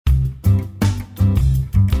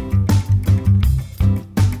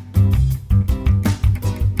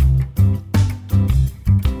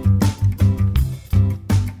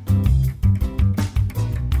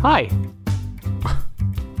Hi.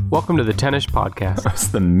 Welcome to the Tennis Podcast. That's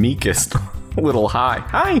the meekest little hi.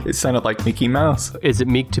 Hi. It sounded like Mickey Mouse. Is it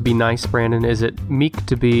meek to be nice, Brandon? Is it meek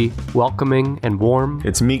to be welcoming and warm?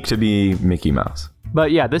 It's meek to be Mickey Mouse.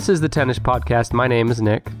 But yeah, this is the Tennis Podcast. My name is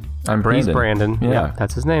Nick. I'm Brandon. He's Brandon. Yeah,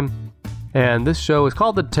 that's his name. And this show is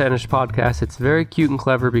called the Tennis Podcast. It's very cute and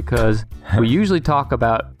clever because we usually talk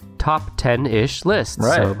about top 10-ish lists.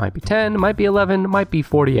 Right. So it might be 10, it might be 11, it might be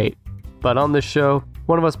 48. But on this show,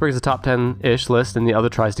 one of us brings a top 10-ish list and the other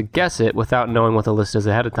tries to guess it without knowing what the list is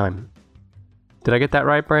ahead of time. Did I get that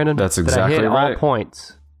right, Brandon? That's exactly Did I hit right. all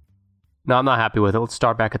points? No, I'm not happy with it. Let's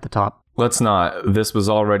start back at the top. Let's not. This was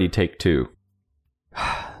already take two.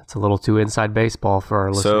 It's a little too inside baseball for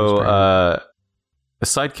our listeners. So,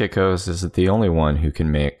 Sidekick host is the only one who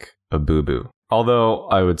can make a boo-boo. Although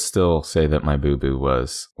I would still say that my boo-boo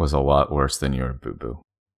was a lot worse than your boo-boo.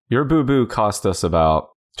 Your boo-boo cost us about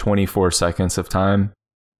 24 seconds of time,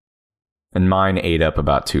 and mine ate up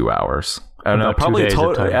about 2 hours. I don't know, About 2 probably days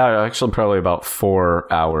of time. yeah, actually probably about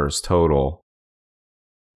 4 hours total.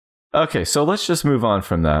 Okay, so let's just move on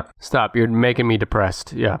from that. Stop. You're making me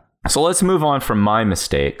depressed. Yeah. So let's move on from my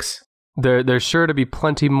mistakes. There's sure to be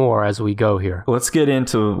plenty more as we go here. Let's get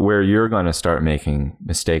into where you're going to start making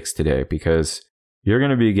mistakes today, because you're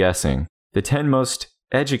going to be guessing the 10 most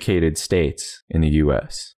educated states in the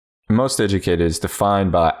U.S. Most educated is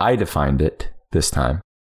defined by, I defined it this time,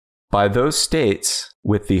 by those states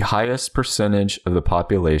with the highest percentage of the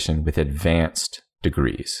population with advanced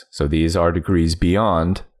degrees. So these are degrees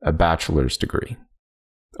beyond a bachelor's degree.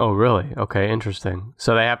 Oh, really? Okay, interesting.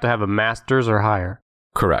 So they have to have a master's or higher.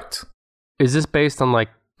 Correct. Is this based on like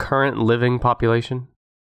current living population?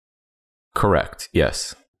 Correct.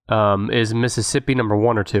 Yes. Is Mississippi number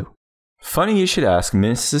 1 or 2? Funny you should ask.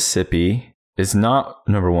 Mississippi is not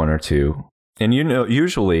number 1 or 2. And you know,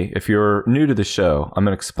 usually, if you're new to the show, I'm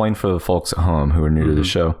going to explain for the folks at home who are new to the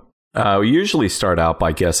show. We usually start out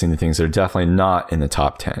by guessing the things that are definitely not in the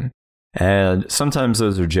top 10. And sometimes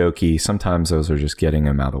those are jokey. Sometimes those are just getting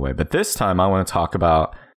them out of the way. But this time, I want to talk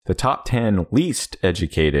about the top 10 least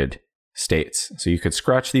educated states. So you could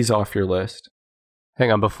scratch these off your list.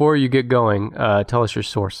 Hang on, before you get going, tell us your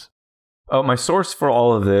source. Oh, my source for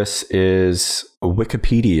all of this is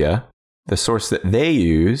Wikipedia. The source that they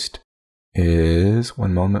used is,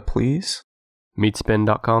 one moment, please.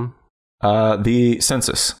 Meatspin.com? The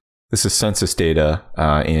census. This is census data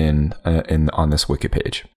on this wiki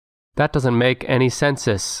page. That doesn't make any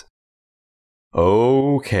sense.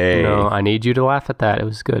 Okay. No, I need you to laugh at that. It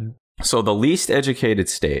was good. So the least educated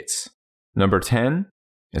states. Number 10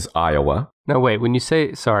 is Iowa. No, wait, when you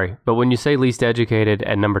say least educated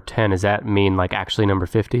and number 10, does that mean like actually number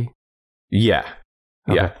 50? Yeah.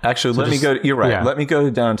 Okay. Yeah. Actually, So you're right. yeah. Let me go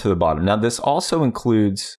down to the bottom. Now, this also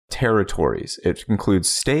includes territories. It includes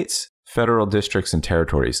states, federal districts, and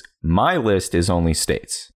territories. My list is only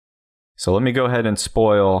states. So let me go ahead and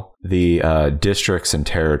spoil the districts and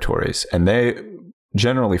territories. And they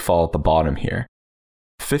generally fall at the bottom here.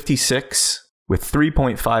 56, with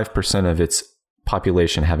 3.5% of its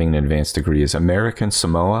population having an advanced degree, is American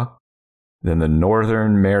Samoa, then the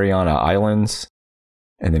Northern Mariana Islands,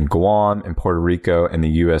 and then Guam and Puerto Rico and the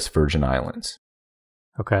U.S. Virgin Islands.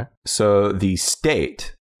 Okay. So the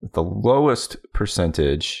state with the lowest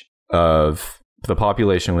percentage of the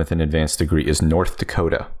population with an advanced degree is North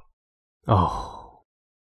Dakota. Oh,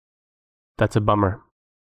 that's a bummer.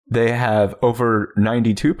 They have over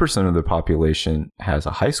 92% of the population has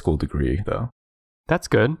a high school degree, though. That's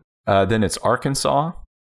good. Then it's Arkansas,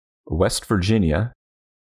 West Virginia,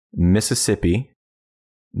 Mississippi,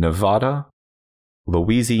 Nevada,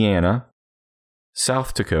 Louisiana,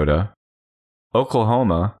 South Dakota,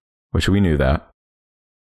 Oklahoma, which we knew that,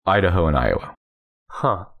 Idaho, and Iowa.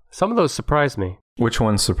 Huh. Some of those surprised me. Which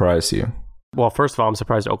one surprised you? Well, first of all, I'm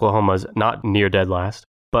surprised Oklahoma's not near dead last.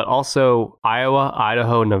 But also, Iowa,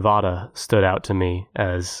 Idaho, Nevada stood out to me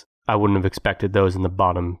as I wouldn't have expected those in the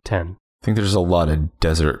bottom 10. I think there's a lot of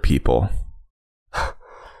desert people.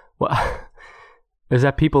 Well, is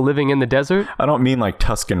that people living in the desert? I don't mean like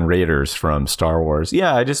Tusken Raiders from Star Wars.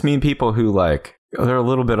 Yeah, I just mean people who they're a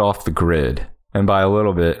little bit off the grid. And by a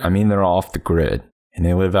little bit, I mean they're off the grid. And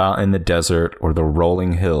they live out in the desert or the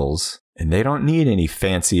rolling hills. And they don't need any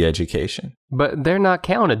fancy education. But they're not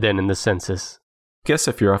counted then in the census. Guess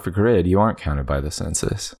if you're off the grid, you aren't counted by the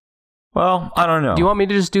census. Well, I don't know. Do you want me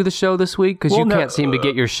to just do the show this week? Because you can't seem to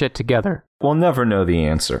get your shit together. We'll never know the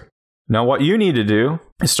answer. Now, what you need to do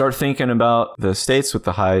is start thinking about the states with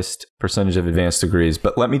the highest percentage of advanced degrees.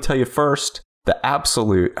 But let me tell you first, the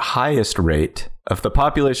absolute highest rate of the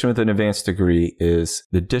population with an advanced degree is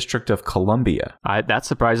the District of Columbia. That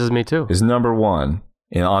surprises me too. Is number 1.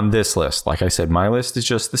 And on this list, like I said, my list is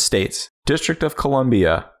just the states. District of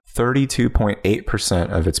Columbia, 32.8%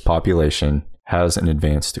 of its population has an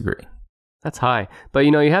advanced degree. That's high. But,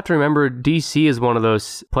 you have to remember DC is one of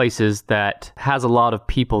those places that has a lot of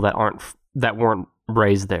people that weren't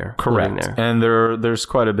raised there. Correct. There. And there's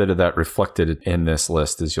quite a bit of that reflected in this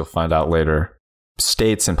list, as you'll find out later.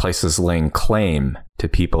 States and places laying claim to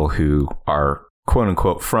people who are quote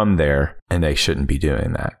unquote from there, and they shouldn't be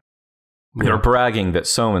doing that. Yeah. They're bragging that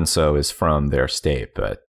so-and-so is from their state,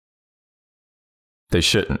 but they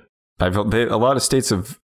shouldn't. A lot of states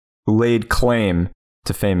have laid claim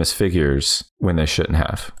to famous figures when they shouldn't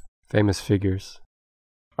have. Famous figures.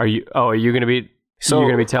 Are you going to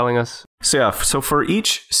be telling us? So for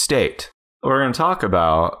each state, we're going to talk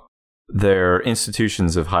about their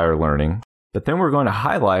institutions of higher learning, but then we're going to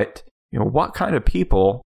highlight, what kind of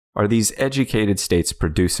people are these educated states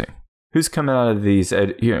producing? Who's coming out of these?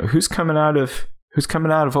 Who's coming out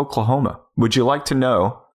of Oklahoma? Would you like to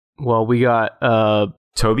know? Well, we got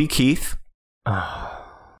Toby Keith,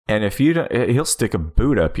 and if you don't, he'll stick a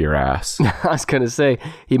boot up your ass. I was gonna say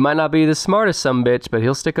he might not be the smartest sumbitch, but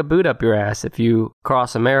he'll stick a boot up your ass if you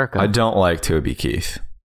cross America. I don't like Toby Keith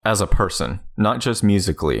as a person, not just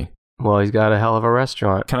musically. Well, he's got a hell of a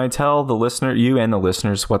restaurant. Can I tell you and the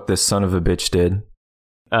listeners, what this son of a bitch did?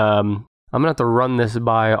 I'm going to have to run this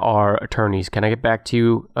by our attorneys. Can I get back to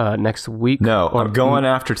you next week? No, I'm going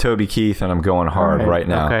after Toby Keith, and I'm going hard right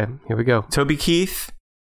now. Okay, here we go. Toby Keith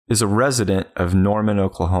is a resident of Norman,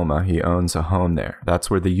 Oklahoma. He owns a home there. That's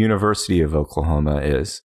where the University of Oklahoma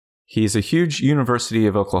is. He's a huge University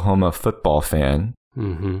of Oklahoma football fan.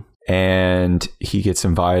 Mm-hmm. And he gets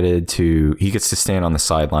to stand on the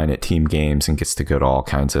sideline at team games and gets to go to all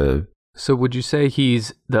kinds of... So would you say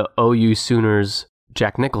he's the OU Sooners'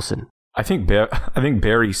 Jack Nicholson? I think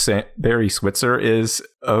Barry Switzer is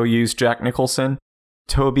OU's Jack Nicholson.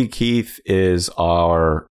 Toby Keith is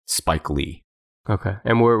our Spike Lee. Okay.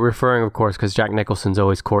 And we're referring, of course, because Jack Nicholson's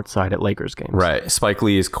always courtside at Lakers games. Right. Spike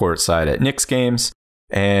Lee is courtside at Knicks games.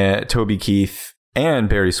 And Toby Keith and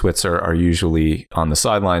Barry Switzer are usually on the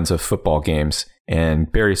sidelines of football games.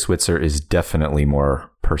 And Barry Switzer is definitely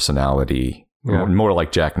more personality. Yeah. More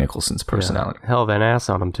like Jack Nicholson's personality. Yeah. Hell of an ass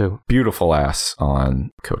on him, too. Beautiful ass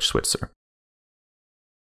on Coach Switzer.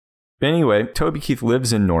 Anyway, Toby Keith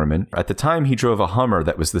lives in Norman. At the time, he drove a Hummer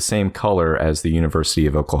that was the same color as the University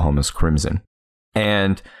of Oklahoma's Crimson.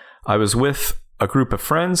 And I was with a group of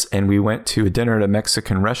friends, and we went to a dinner at a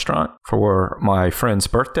Mexican restaurant for my friend's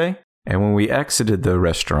birthday. And when we exited the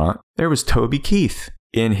restaurant, there was Toby Keith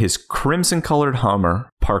in his crimson-colored Hummer,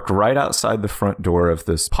 parked right outside the front door of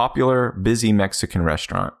this popular, busy Mexican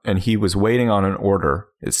restaurant. And he was waiting on an order,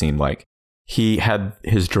 it seemed like. He had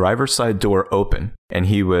his driver's side door open, and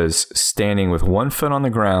he was standing with one foot on the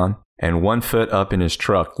ground and one foot up in his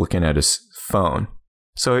truck looking at his phone.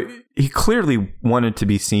 So he clearly wanted to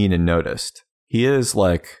be seen and noticed. He is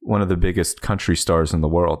like one of the biggest country stars in the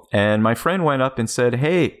world. And my friend went up and said,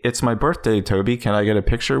 "Hey, it's my birthday, Toby. Can I get a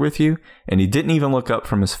picture with you?" And he didn't even look up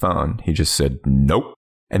from his phone. He just said, "Nope."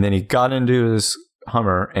 And then he got into his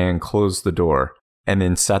Hummer and closed the door and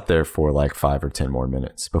then sat there for like 5 or 10 more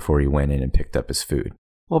minutes before he went in and picked up his food.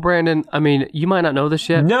 Well, Brandon, I mean, you might not know this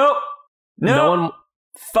yet. Nope.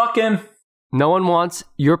 Fuck him. No one wants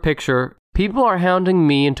your picture. People are hounding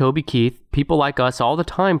me and Toby Keith, people like us, all the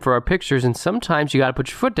time for our pictures, and sometimes you got to put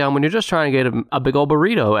your foot down when you're just trying to get a big old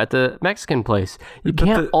burrito at the Mexican place. You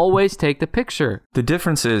can't always take the picture. The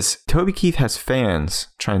difference is Toby Keith has fans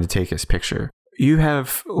trying to take his picture. You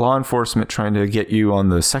have law enforcement trying to get you on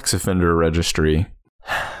the sex offender registry.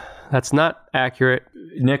 That's not accurate.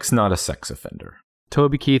 Nick's not a sex offender.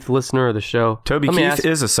 Toby Keith, listener of the show. Toby Keith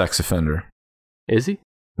is a sex offender. Is he?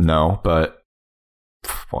 No, but...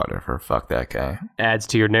 whatever, fuck that guy. Adds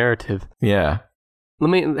to your narrative. Yeah.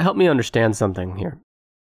 Help me understand something here.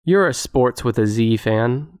 You're a sports with a Z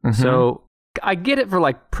fan, so I get it for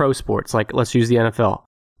like pro sports, like let's use the NFL.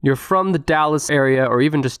 You're from the Dallas area or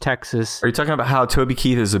even just Texas. Are you talking about how Toby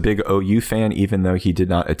Keith is a big OU fan even though he did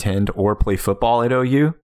not attend or play football at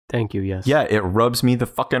OU? Thank you, yes. Yeah, it rubs me the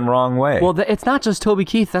fucking wrong way. Well, it's not just Toby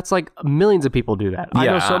Keith. That's like millions of people do that. Yeah, I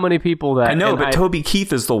know so many people that... I know, but Toby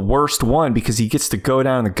Keith is the worst one because he gets to go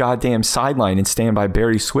down the goddamn sideline and stand by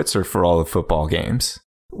Barry Switzer for all the football games.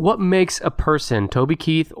 What makes a person, Toby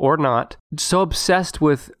Keith or not, so obsessed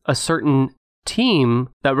with a certain team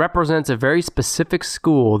that represents a very specific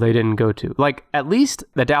school they didn't go to? Like, at least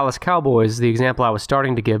the Dallas Cowboys, the example I was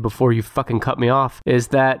starting to give before you fucking cut me off, is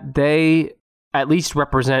that they... at least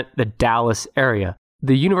represent the Dallas area.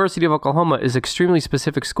 The University of Oklahoma is an extremely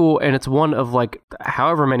specific school, and it's one of like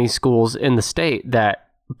however many schools in the state that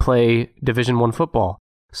play Division I football.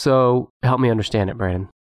 So help me understand it, Brandon.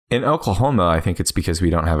 In Oklahoma, I think it's because we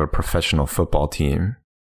don't have a professional football team.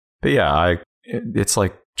 But yeah, it's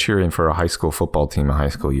like cheering for a high school football team in high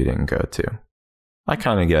school you didn't go to. I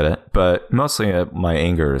kind of get it, but mostly my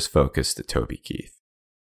anger is focused at Toby Keith.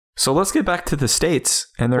 So let's get back to the states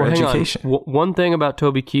and their education. One thing about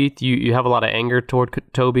Toby Keith, you have a lot of anger toward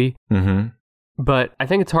Toby, but I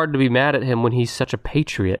think it's hard to be mad at him when he's such a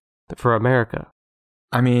patriot for America.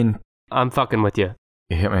 I mean, I'm fucking with you.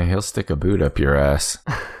 He'll stick a boot up your ass.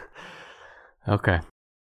 Okay.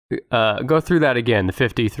 Go through that again, the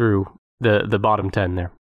 50 through the bottom 10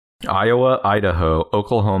 there. Iowa, Idaho,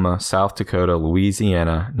 Oklahoma, South Dakota,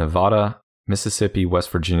 Louisiana, Nevada, Mississippi,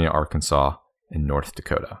 West Virginia, Arkansas, and North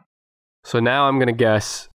Dakota. So now I'm going to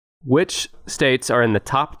guess which states are in the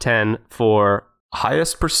top 10 for...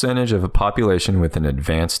 highest percentage of a population with an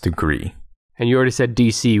advanced degree. And you already said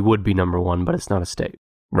DC would be number one, but it's not a state.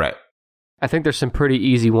 Right. I think there's some pretty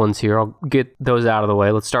easy ones here. I'll get those out of the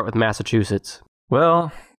way. Let's start with Massachusetts.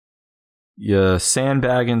 Well, you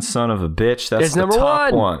sandbagging son of a bitch. That's it's the number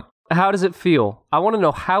top one. How does it feel? I want to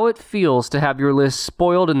know how it feels to have your list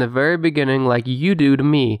spoiled in the very beginning like you do to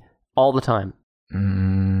me all the time.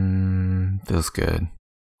 Feels good.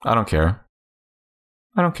 I don't care.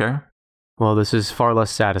 Well, this is far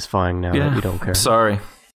less satisfying now that you don't care. Sorry.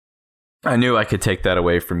 I knew I could take that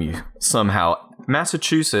away from you somehow.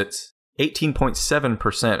 Massachusetts,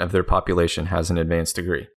 18.7% of their population has an advanced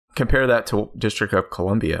degree. Compare that to District of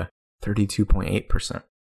Columbia, 32.8%.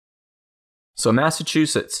 So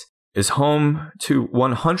Massachusetts is home to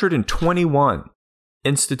 121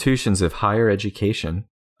 institutions of higher education.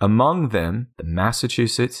 Among them, the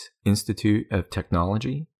Massachusetts Institute of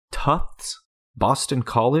Technology, Tufts, Boston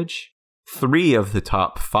College, 3 of the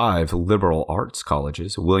top 5 liberal arts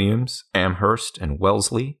colleges, Williams, Amherst, and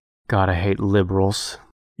Wellesley. God, I hate liberals.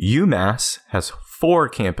 UMass has 4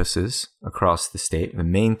 campuses across the state, the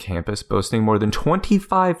main campus boasting more than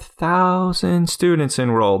 25,000 students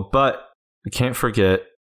enrolled. But we can't forget,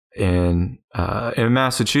 in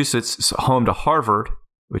Massachusetts, it's home to Harvard,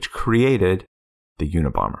 which created the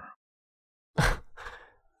Unabomber.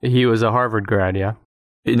 He was a Harvard grad, yeah?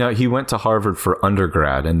 He went to Harvard for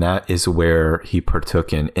undergrad, and that is where he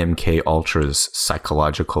partook in MK Ultra's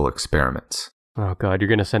psychological experiments. Oh, God, you're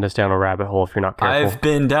going to send us down a rabbit hole if you're not careful. I've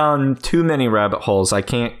been down too many rabbit holes. I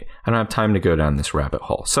don't have time to go down this rabbit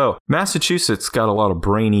hole. So, Massachusetts got a lot of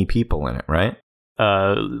brainy people in it, right?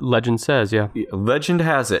 Legend says, yeah. Legend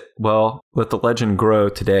has it. Well, let the legend grow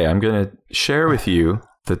today. I'm going to share with you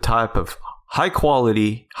the type of high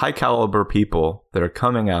quality, high caliber people that are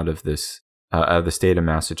coming out of this, of the state of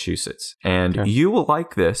Massachusetts. And you will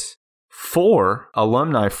like this. 4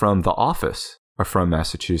 alumni from The Office are from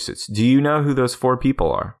Massachusetts. Do you know who those 4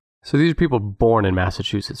 people are? So these are people born in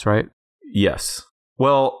Massachusetts, right? Yes.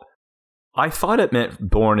 Well, I thought it meant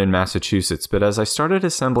born in Massachusetts, but as I started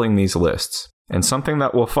assembling these lists, and something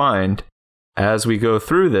that we'll find as we go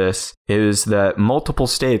through this is that multiple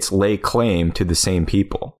states lay claim to the same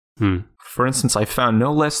people. For instance, I found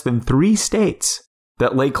no less than 3 states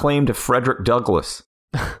that lay claim to Frederick Douglass.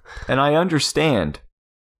 And I understand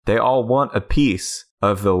they all want a piece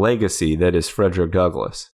of the legacy that is Frederick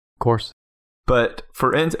Douglass. Of course. But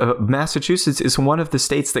Massachusetts is one of the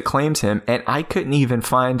states that claims him, and I couldn't even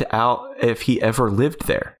find out if he ever lived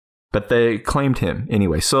there. But they claimed him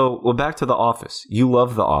anyway. So, back to The Office. You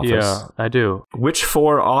love The Office. Yeah, I do. Which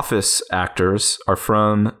 4 Office actors are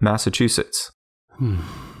from Massachusetts?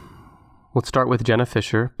 Let's start with Jenna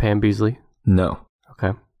Fisher, Pam Beesly. No.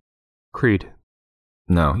 Okay. Creed.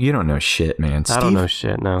 No, you don't know shit, man. I don't know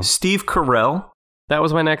shit, no. Steve Carell. That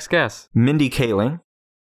was my next guess. Mindy Kaling.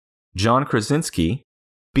 John Krasinski.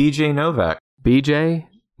 BJ Novak. BJ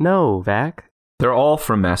Novak? They're all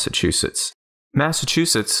from Massachusetts.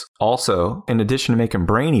 Massachusetts also, in addition to making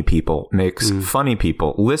brainy people, makes funny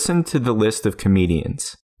people. Listen to the list of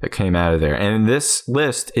comedians that came out of there. And this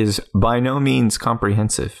list is by no means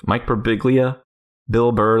comprehensive. Mike Birbiglia,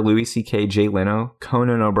 Bill Burr, Louis C.K., Jay Leno,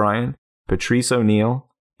 Conan O'Brien, Patrice O'Neill,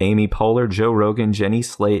 Amy Poehler, Joe Rogan, Jenny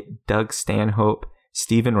Slate, Doug Stanhope,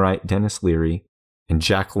 Stephen Wright, Dennis Leary, and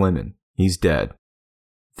Jack Lemmon. He's dead.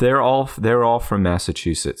 They're all from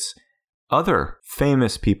Massachusetts. Other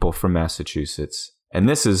famous people from Massachusetts, and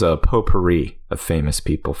this is a potpourri of famous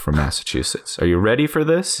people from Massachusetts. Are you ready for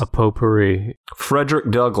this? A potpourri. Frederick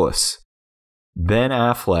Douglass, Ben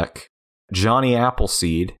Affleck, Johnny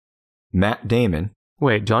Appleseed, Matt Damon.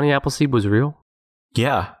 Wait, Johnny Appleseed was real?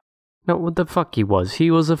 Yeah. No, what the fuck he was? He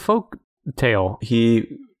was a folk tale. He,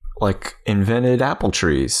 invented apple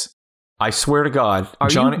trees. I swear to God,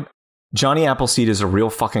 Johnny Appleseed is a real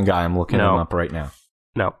fucking guy. I'm looking him up right now.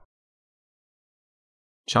 No.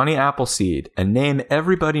 Johnny Appleseed, a name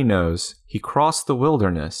everybody knows. He crossed the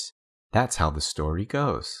wilderness. That's how the story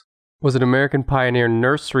goes. Was an American pioneer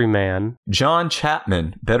nurseryman. John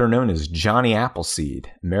Chapman, better known as Johnny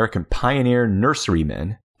Appleseed, American pioneer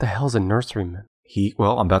nurseryman. The hell's a nurseryman?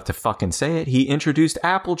 I'm about to fucking say it. He introduced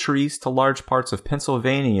apple trees to large parts of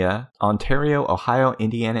Pennsylvania, Ontario, Ohio,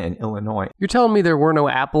 Indiana, and Illinois. You're telling me there were no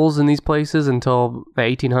apples in these places until the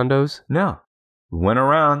 1800s? No. Went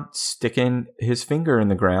around sticking his finger in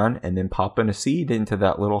the ground and then popping a seed into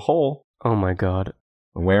that little hole. Oh my God.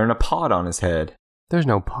 Wearing a pot on his head. There's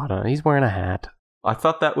no pot on it. He's wearing a hat. I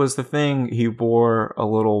thought that was the thing. He wore a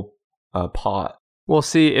little pot. Well,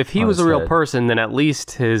 see, if he was a real head. person, then at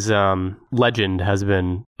least his legend has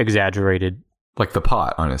been exaggerated. Like the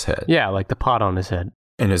pot on his head. Yeah, like the pot on his head.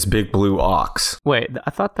 And his big blue ox. Wait, I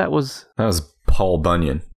thought that was... That was Paul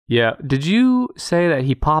Bunyan. Yeah. Did you say that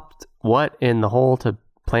he popped what in the hole to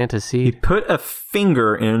plant a He seed? put a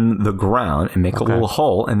finger in the ground and make a little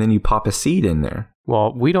hole, and then you pop a seed in there.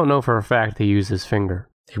 Well, we don't know for a fact he used his finger.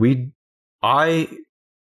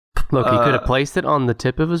 Look, he could have placed it on the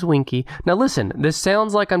tip of his winky. Now listen, this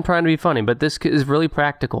sounds like I'm trying to be funny, but this is really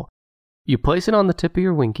practical. You place it on the tip of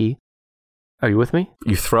your winky. Are you with me?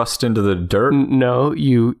 You thrust into the dirt? No,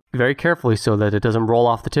 you very carefully so that it doesn't roll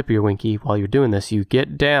off the tip of your winky while you're doing this. You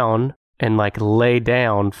get down and lay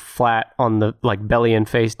down flat on the, belly and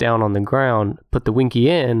face down on the ground, put the winky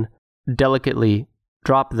in, delicately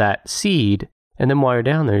drop that seed, and then while you're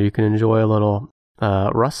down there, you can enjoy a little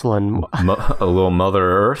rustling. A little Mother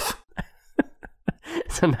Earth?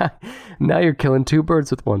 So now you're killing two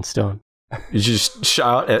birds with one stone. You just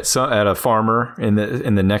shout at a farmer in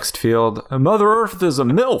the next field, Mother Earth is a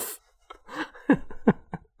MILF.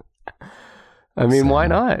 I mean, why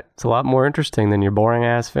not? It's a lot more interesting than your boring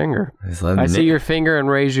ass finger. I see your finger and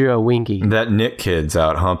raise you a winky. That Nick kid's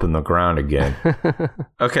out humping the ground again.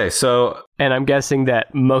 Okay, so... And I'm guessing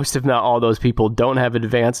that most, if not all, those people don't have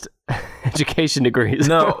advanced education degrees.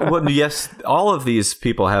 No, well, yes, all of these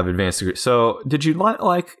people have advanced degrees. So, did you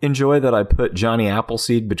enjoy that I put Johnny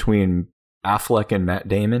Appleseed between Affleck and Matt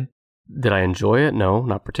Damon? Did I enjoy it? No,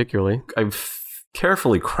 not particularly. I've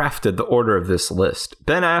carefully crafted the order of this list.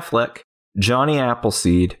 Ben Affleck, Johnny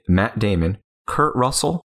Appleseed, Matt Damon, Kurt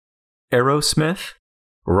Russell, Aerosmith,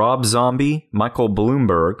 Rob Zombie, Michael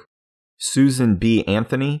Bloomberg, Susan B.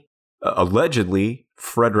 Anthony, allegedly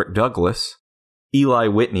Frederick Douglass, Eli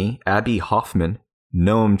Whitney, Abby Hoffman,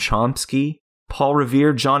 Noam Chomsky, Paul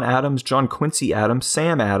Revere, John Adams, John Quincy Adams,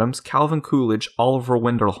 Sam Adams, Calvin Coolidge, Oliver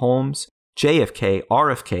Wendell Holmes, JFK,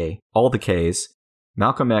 RFK, all the Ks,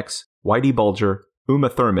 Malcolm X, Whitey Bulger, Uma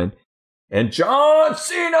Thurman, and John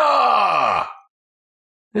Cena!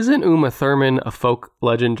 Isn't Uma Thurman a folk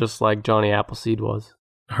legend just like Johnny Appleseed was?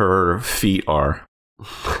 Her feet are.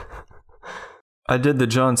 I did the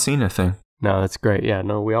John Cena thing. No, that's great. Yeah,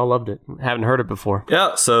 no, we all loved it. Haven't heard it before.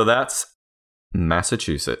 Yeah, so that's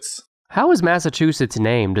Massachusetts. How is Massachusetts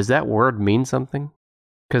named? Does that word mean something?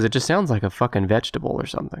 Because it just sounds like a fucking vegetable or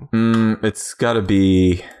something. It's got to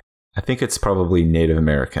be... I think it's probably Native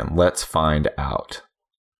American. Let's find out.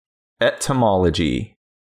 Etymology.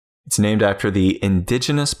 It's named after the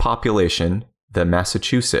indigenous population, the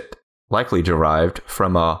Massachusetts, likely derived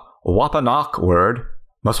from a Wampanoag word,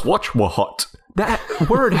 Maswatchwahut. That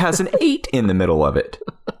word has an 8 in the middle of it.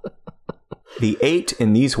 The 8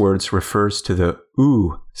 in these words refers to the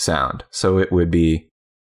oo sound, so it would be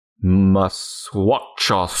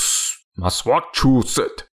Massachusetts.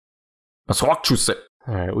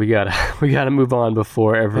 All right, we gotta move on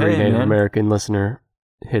before every Native American listener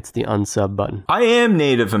hits the unsub button. I am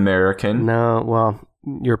Native American. No, well,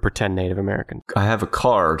 you're a pretend Native American. I have a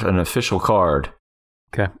card, an official card.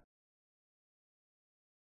 Okay.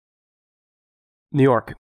 New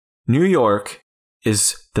York. New York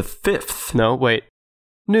is the 5th. No, wait.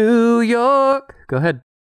 New York. Go ahead.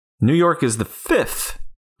 New York is the 5th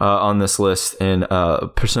on this list in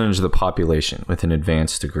percentage of the population with an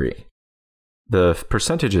advanced degree. The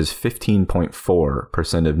percentage is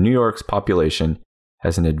 15.4% of New York's population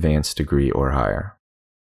has an advanced degree or higher.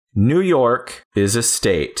 New York is a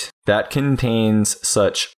state that contains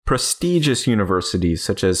such prestigious universities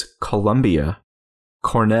such as Columbia,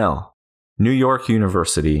 Cornell, New York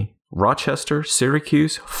University, Rochester,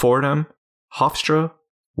 Syracuse, Fordham, Hofstra,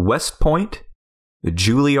 West Point, the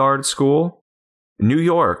Juilliard School. New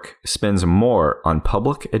York spends more on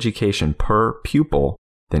public education per pupil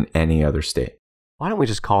than any other state. Why don't we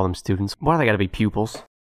just call them students? Why do they got to be pupils?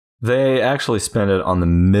 They actually spend it on the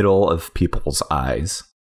middle of people's eyes.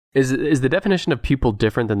 Is the definition of pupil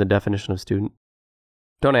different than the definition of student?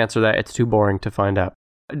 Don't answer that. It's too boring to find out.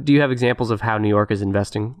 Do you have examples of how New York is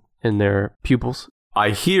investing in their pupils?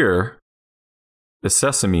 I hear the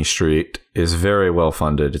Sesame Street is very well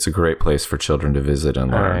funded. It's a great place for children to visit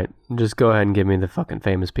and learn. All right, just go ahead and give me the fucking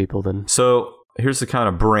famous people then. So here's the kind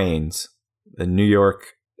of brains the New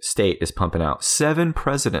York State is pumping out. 7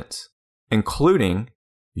 presidents, including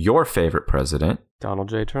your favorite president, Donald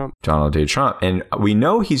J. Trump. Donald J. Trump. And we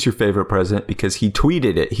know he's your favorite president because he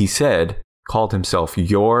tweeted it. He called himself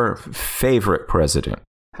your favorite president.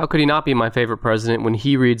 How could he not be my favorite president when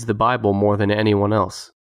he reads the Bible more than anyone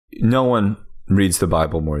else? No one reads the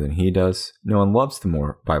Bible more than he does. No one loves the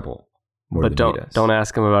Bible more than he does. Don't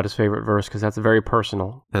ask him about his favorite verse because that's very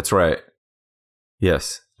personal. That's right.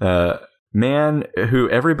 Yes. Man who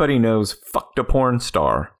everybody knows fucked a porn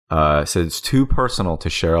star said it's too personal to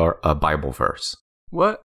share a Bible verse.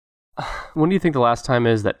 What? When do you think the last time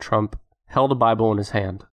is that Trump held a Bible in his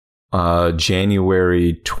hand?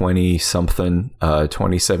 January 20-something,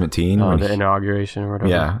 2017. The inauguration or whatever.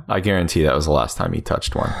 Yeah, I guarantee that was the last time he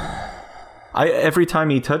touched one. Every time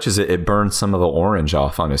he touches it, it burns some of the orange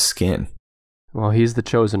off on his skin. Well, he's the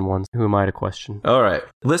chosen one. Who am I to question? All right,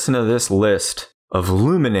 listen to this list of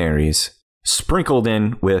luminaries sprinkled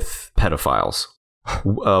in with pedophiles.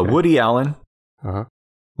 Woody Allen,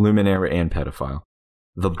 luminary and pedophile.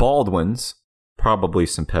 The Baldwins, probably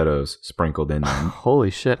some pedos sprinkled in them. Holy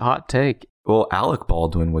shit, hot take. Well, Alec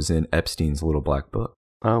Baldwin was in Epstein's Little Black Book.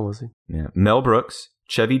 Oh, was he? Yeah. Mel Brooks,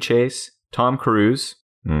 Chevy Chase, Tom Cruise.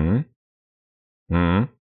 Tom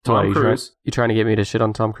Cruise. You trying to get me to shit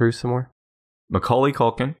on Tom Cruise some more? Macaulay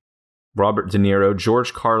Culkin, Robert De Niro,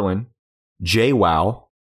 George Carlin, JWoww.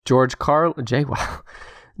 JWoww.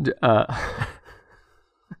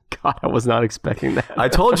 God, I was not expecting that. I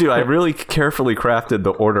told you, I really carefully crafted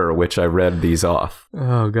the order in which I read these off.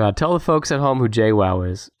 Oh, God. Tell the folks at home who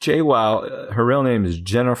JWoww is. JWoww, her real name is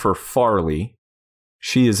Jennifer Farley.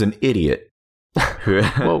 She is an idiot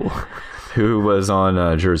who was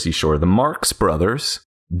on Jersey Shore. The Marx Brothers,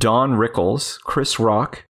 Don Rickles, Chris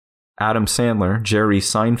Rock, Adam Sandler, Jerry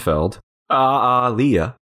Seinfeld,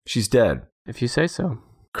 Leah. She's dead. If you say so.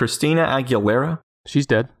 Christina Aguilera. She's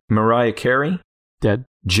dead. Mariah Carey. Dead.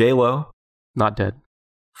 J-Lo. Not dead.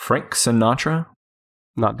 Frank Sinatra.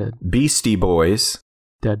 Not dead. Beastie Boys.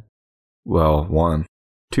 Dead. Well, 1.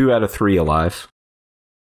 2 out of 3 alive.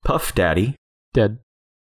 Puff Daddy. Dead.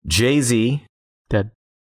 Jay-Z. Dead.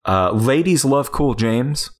 Ladies Love Cool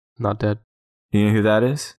James. Not dead. You know who that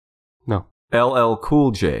is? No. LL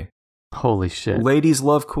Cool J. Holy shit. Ladies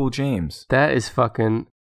Love Cool James. That is fucking...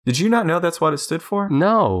 Did you not know that's what it stood for?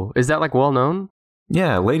 No. Is that like well known?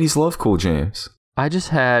 Yeah, Ladies Love Cool James. I just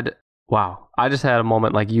had a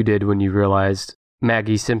moment like you did when you realized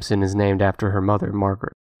Maggie Simpson is named after her mother,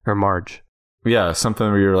 Margaret, or Marge. Yeah, something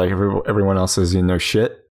where you're like, everyone else says, no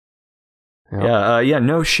shit. Yep. Yeah,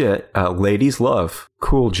 no shit. Ladies Love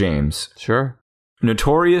Cool James. Sure.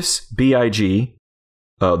 Notorious B.I.G.,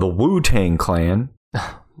 the Wu-Tang Clan,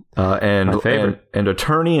 and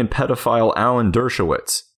attorney and pedophile Alan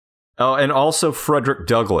Dershowitz. Oh, and also Frederick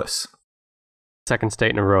Douglass. Second state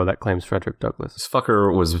in a row that claims Frederick Douglass. This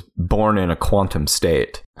fucker was born in a quantum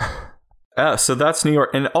state. So that's New York.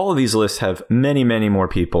 And all of these lists have many, many more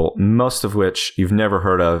people, most of which you've never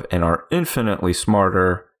heard of and are infinitely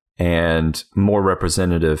smarter and more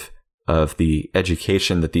representative of the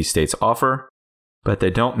education that these states offer, but they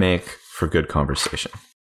don't make for good conversation.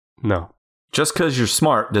 No. Just because you're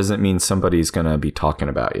smart doesn't mean somebody's going to be talking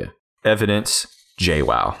about you. Evidence,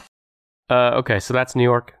 JWoww. Okay, so that's New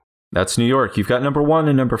York. That's New York. You've got number 1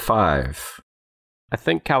 and number 5. I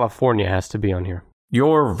think California has to be on here.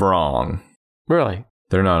 You're wrong. Really?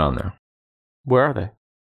 They're not on there. Where are they?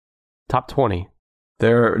 Top 20.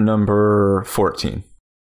 They're number 14.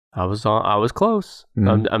 I was close.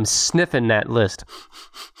 Mm-hmm. I'm sniffing that list.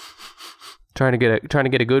 trying to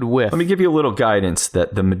get a good whiff. Let me give you a little guidance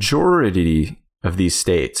that the majority of these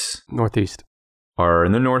states Northeast are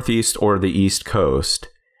in the Northeast or the East Coast,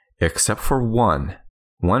 except for one.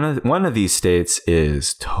 One of these states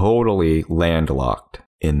is totally landlocked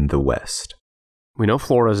in the West. We know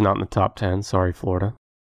Florida's not in the top 10. Sorry, Florida.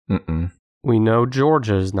 Mm-mm. We know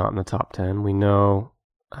Georgia's not in the top 10. We know...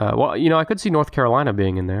 I could see North Carolina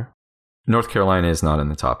being in there. North Carolina is not in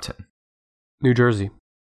the top 10. New Jersey.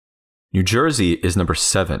 New Jersey is number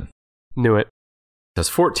 7. Knew it. Has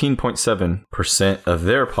 14.7% of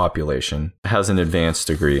their population has an advanced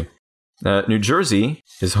degree. New Jersey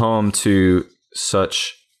is home to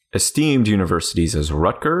such esteemed universities as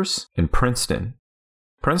Rutgers and Princeton.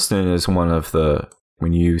 Princeton is one of the,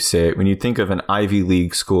 when you think of an Ivy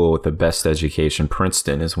League school with the best education,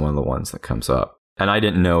 Princeton is one of the ones that comes up. And I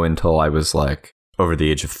didn't know until I was like over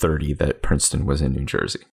the age of 30 that Princeton was in New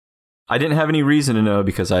Jersey. I didn't have any reason to know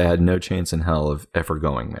because I had no chance in hell of ever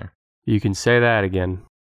going there. You can say that again.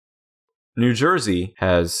 New Jersey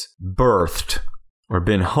has birthed or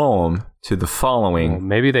been home to the following. Well,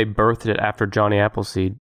 maybe they birthed it after Johnny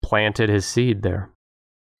Appleseed planted his seed there.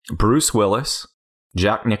 Bruce Willis,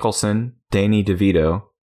 Jack Nicholson, Danny DeVito,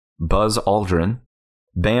 Buzz Aldrin,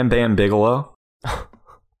 Bam Bam Bigelow.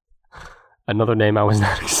 Another name I was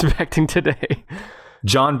not expecting today.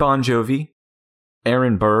 John Bon Jovi,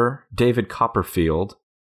 Aaron Burr, David Copperfield,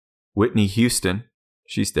 Whitney Houston.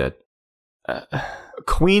 She's dead.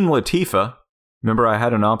 Queen Latifah. Remember, I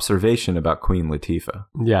had an observation about Queen Latifah.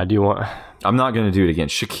 Yeah, do you want... I'm not going to do it again.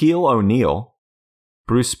 Shaquille O'Neal,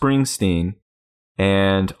 Bruce Springsteen,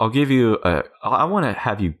 and I'll give you I want to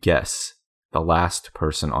have you guess the last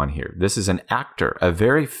person on here. This is an actor, a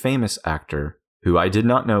very famous actor who I did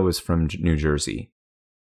not know was from New Jersey.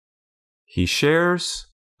 He shares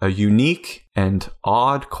a unique and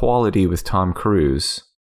odd quality with Tom Cruise.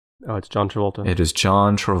 Oh, it's John Travolta. It is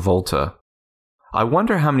John Travolta. I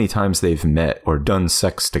wonder how many times they've met or done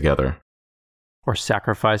sex together. Or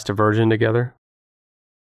sacrificed a virgin together.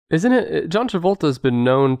 Isn't it? John Travolta's been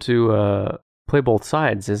known to play both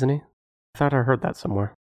sides, isn't he? I thought I heard that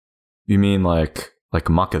somewhere. You mean like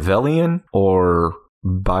Machiavellian or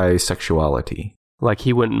bisexuality? Like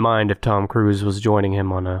he wouldn't mind if Tom Cruise was joining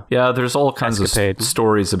him on a... Yeah, there's all kinds escapade. of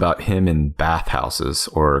stories about him in bathhouses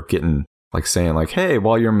or getting, like saying like, hey,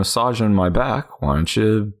 while you're massaging my back, why don't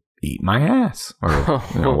you eat my ass? Or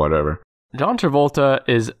whatever. John Travolta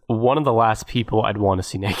is one of the last people I'd want to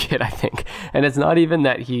see naked, I think. And it's not even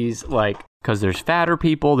that he's like, because there's fatter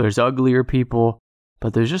people, there's uglier people,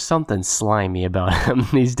 but there's just something slimy about him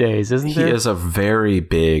these days, isn't there? He has a very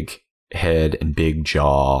big head and big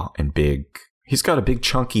jaw and he's got a big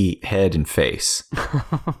chunky head and face.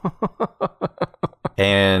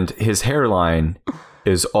 And his hairline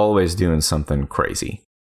is always doing something crazy.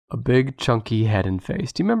 A big chunky head and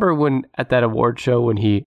face. Do you remember when at that award show when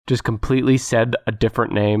he just completely said a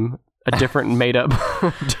different name, a different made up,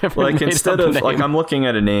 like instead of name. Like I'm looking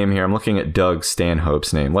at a name here, I'm looking at Doug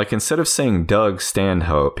Stanhope's name. Like instead of saying Doug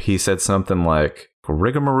Stanhope, he said something like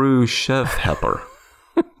Rigamaroo Chef Hepper.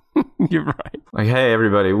 You're right. Like, hey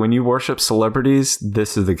everybody, when you worship celebrities,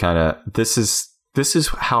 this is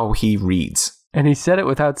how he reads. And he said it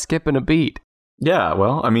without skipping a beat. Yeah,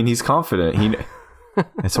 well, I mean, he's confident.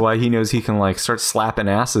 That's why he knows he can like start slapping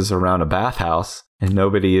asses around a bathhouse and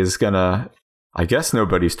nobody is gonna, I guess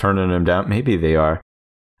nobody's turning him down. Maybe they are.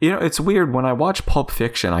 You know, it's weird when I watch Pulp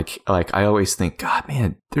Fiction, I always think, God,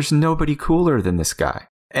 man, there's nobody cooler than this guy.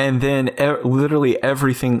 And then literally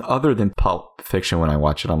everything other than Pulp Fiction, when I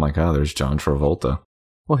watch it, I'm like, oh, there's John Travolta.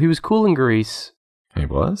 Well, he was cool in Grease. He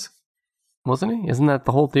was? Wasn't he? Isn't that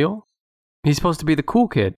the whole deal? He's supposed to be the cool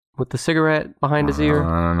kid with the cigarette behind his ear.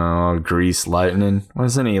 I don't know. Grease lightning.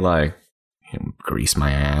 Wasn't he like, grease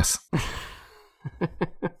my ass?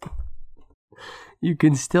 You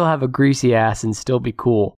can still have a greasy ass and still be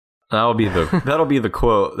cool. That'll be the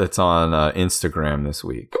quote that's on Instagram this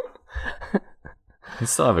week. You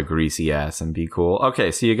still have a greasy ass and be cool.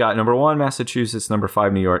 Okay, so you got number 1, Massachusetts, number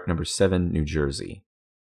 5, New York, number 7, New Jersey.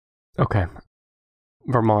 Okay.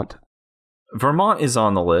 Vermont. Vermont is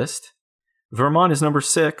on the list. Vermont is number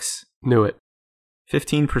 6. Knew it.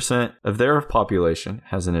 15% of their population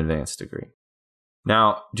has an advanced degree.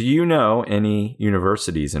 Now, do you know any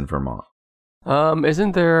universities in Vermont?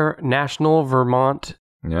 Isn't there National Vermont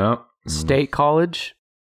Yep. State College?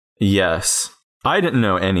 Yes. I didn't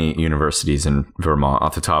know any universities in Vermont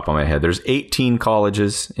off the top of my head. There's 18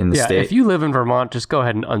 colleges in the state. Yeah, if you live in Vermont, just go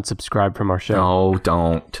ahead and unsubscribe from our show. No,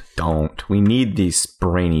 don't. We need these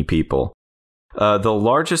brainy people. The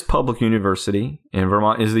largest public university in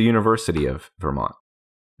Vermont is the University of Vermont.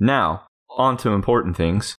 Now, on to important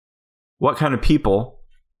things. What kind of people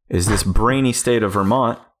is this brainy state of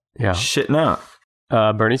Vermont shitting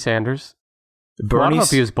out? Bernie Sanders. I don't know if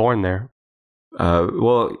he was born there.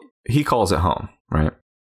 Well, he calls it home, right?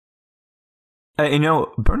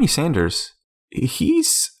 Bernie Sanders,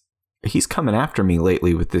 he's coming after me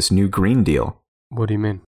lately with this new Green Deal. What do you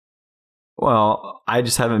mean? Well, I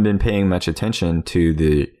just haven't been paying much attention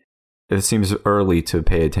to it seems early to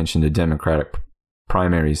pay attention to Democratic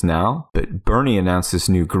primaries now, but Bernie announced this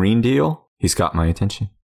new Green Deal. He's got my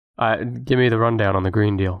attention. Give me the rundown on the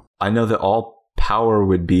Green Deal. I know that all power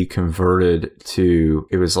would be converted to,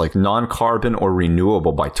 it was like non-carbon or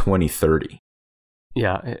renewable by 2030.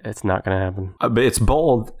 Yeah, it's not going to happen. But it's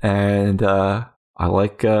bold, and I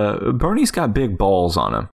like, Bernie's got big balls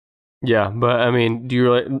on him. Yeah, but I mean, do you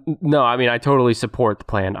really? No, I mean, I totally support the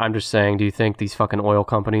plan. I'm just saying, do you think these fucking oil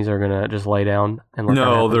companies are gonna just lay down and let that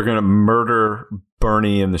No, happen? they're going to murder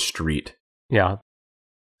Bernie in the street. Yeah.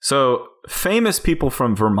 So, famous people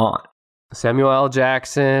from Vermont. Samuel L.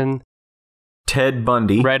 Jackson, Ted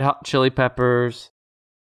Bundy. Red Hot Chili Peppers,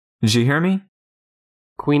 Did you hear me?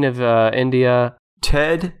 Queen of India,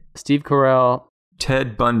 Ted Steve Carell.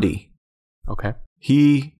 Bundy. Okay.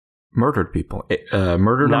 He murdered people.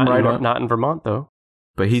 Murdered them right on. Not in Vermont, though.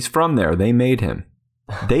 But he's from there. They made him.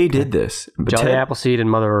 They did this. But Johnny Appleseed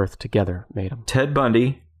and Mother Earth together made him. Ted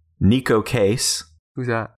Bundy, Nico Case. Who's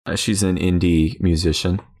that? She's an indie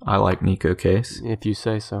musician. I like Nico Case. If you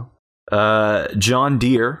say so. John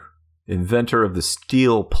Deere, inventor of the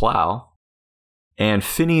steel plow. And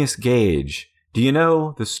Phineas Gage. Do you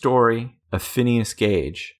know the story of Phineas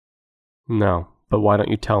Gage? No, but why don't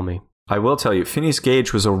you tell me? I will tell you. Phineas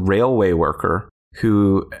Gage was a railway worker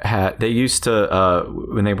who they used to,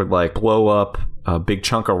 when they would like blow up a big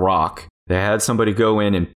chunk of rock, they had somebody go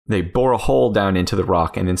in and they bore a hole down into the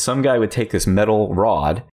rock, and then some guy would take this metal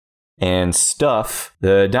rod and stuff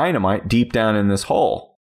the dynamite deep down in this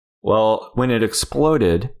hole. Well, when it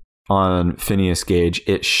exploded on Phineas Gage,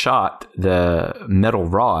 it shot the metal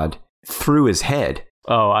rod through his head.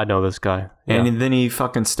 Oh, I know this guy. Yeah. And then he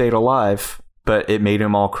fucking stayed alive, but it made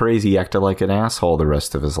him all crazy, acted like an asshole the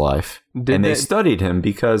rest of his life. They studied him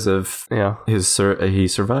because of he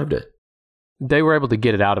survived it. They were able to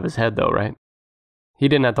get it out of his head, though, right? He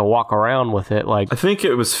didn't have to walk around with it like... I think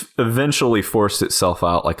it was eventually forced itself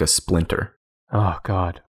out like a splinter. Oh,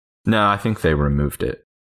 God. No, I think they removed it.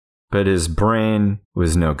 But his brain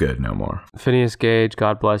was no good no more. Phineas Gage,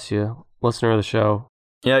 God bless you. Listener of the show.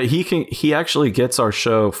 Yeah, he actually gets our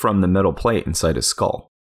show from the metal plate inside his skull.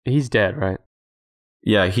 He's dead, right?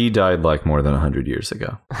 Yeah, he died like more than 100 years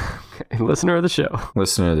ago. Listener of the show.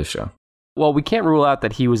 Listener of the show. Well, we can't rule out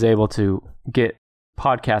that he was able to get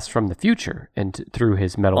podcasts from the future and through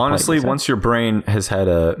his metal plate. Honestly, once your brain has had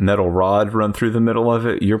a metal rod run through the middle of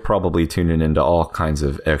it, you're probably tuning into all kinds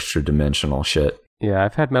of extra dimensional shit. Yeah,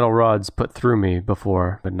 I've had metal rods put through me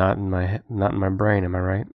before, but not in my brain, am I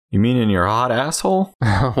right? You mean in your hot asshole?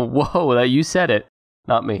 Whoa, that you said it,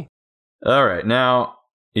 not me. All right, now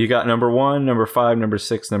you got number 1, number 5, number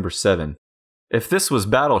 6, number 7. If this was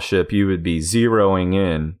Battleship, you would be zeroing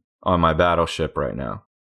in on my Battleship right now.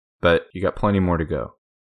 But you got plenty more to go.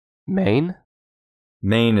 Maine?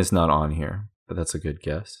 Maine is not on here, but that's a good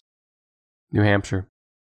guess. New Hampshire.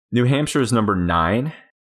 New Hampshire is number 9.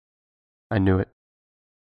 I knew it.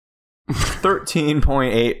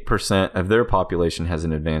 13.8% of their population has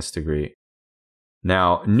an advanced degree.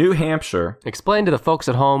 Now, New Hampshire... Explain to the folks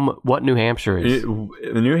at home what New Hampshire is.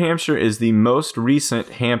 New Hampshire is the most recent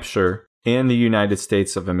Hampshire in the United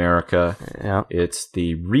States of America. Yeah. It's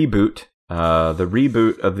the reboot of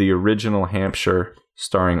the original Hampshire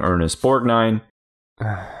starring Ernest Borgnine.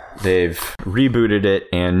 They've rebooted it,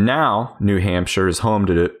 and now New Hampshire is home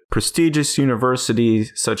to prestigious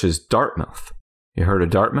universities such as Dartmouth. You heard of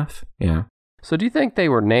Dartmouth? Yeah. So do you think they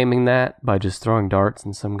were naming that by just throwing darts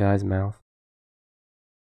in some guy's mouth?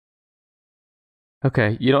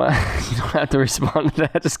 Okay, you don't have to respond to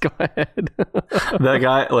that. Just go ahead. That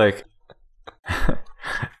guy, like,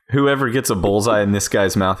 whoever gets a bullseye in this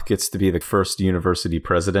guy's mouth gets to be the first university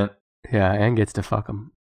president. Yeah, and gets to fuck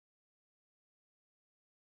him.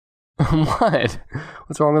 What?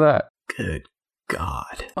 What's wrong with that? Good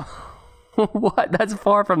God. What? That's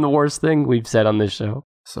far from the worst thing we've said on this show.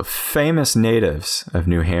 So, famous natives of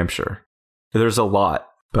New Hampshire. There's a lot,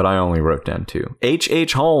 but I only wrote down 2.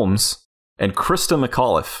 H.H. Holmes and Christa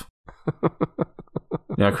McAuliffe.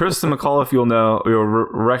 Now, Christa McAuliffe, you'll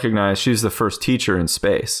recognize she's the first teacher in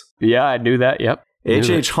space. Yeah, I knew that. Yep.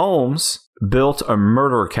 H.H. Holmes built a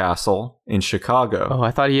murder castle in Chicago. Oh,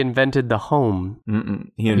 I thought he invented the home.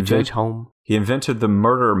 H.H. Holmes. He invented the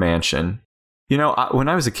murder mansion. You know, when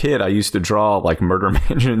I was a kid, I used to draw like murder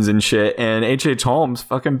mansions and shit, and H.H. Holmes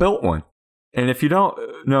fucking built one. And if you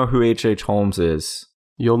don't know who H.H. Holmes is...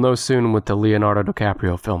 You'll know soon with the Leonardo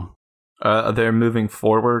DiCaprio film. They're moving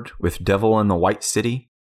forward with Devil in the White City.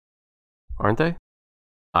 Aren't they?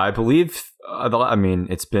 I believe... I mean,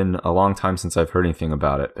 it's been a long time since I've heard anything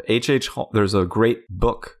about it. But there's a great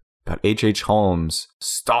book about H.H. Holmes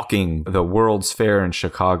stalking the World's Fair in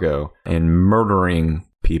Chicago and murdering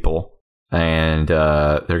people. And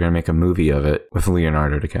they're going to make a movie of it with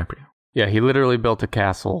Leonardo DiCaprio. Yeah, he literally built a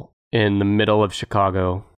castle in the middle of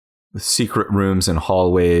Chicago. With secret rooms and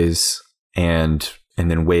hallways and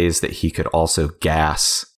then ways that he could also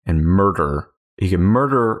gas and murder. He could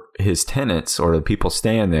murder his tenants or the people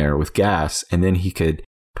staying there with gas, and then he could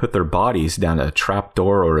put their bodies down a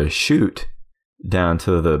trapdoor or a chute down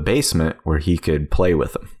to the basement where he could play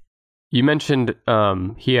with them. You mentioned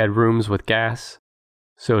he had rooms with gas.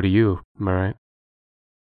 So do you, am I right?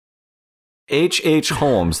 H.H.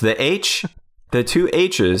 Holmes. The two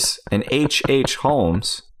H's in H.H.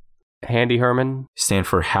 Holmes. Handy Herman. Stand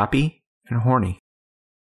for happy and horny.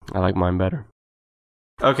 I like mine better.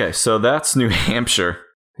 Okay, so that's New Hampshire.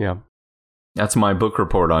 Yeah. That's my book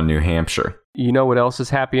report on New Hampshire. You know what else is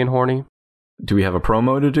happy and horny? Do we have a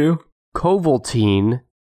promo to do? Kovaltine,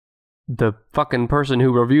 the fucking person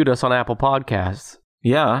who reviewed us on Apple Podcasts.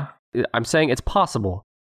 Yeah. I'm saying it's possible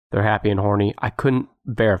they're happy and horny. I couldn't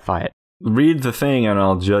verify it. Read the thing and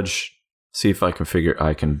I'll judge, see if I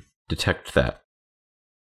can detect that.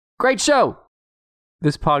 Great show!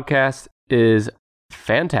 This podcast is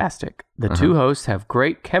fantastic. The two hosts have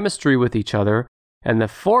great chemistry with each other, and the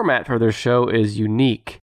format for their show is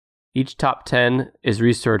unique. Each top 10 is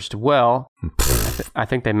researched well. I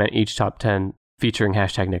think they meant each top 10 featuring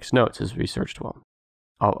hashtag Nick's Notes is researched well.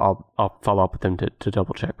 I'll follow up with them to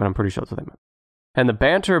double check, but I'm pretty sure that's what they meant. And the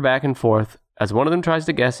banter back and forth as one of them tries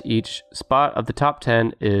to guess each spot of the top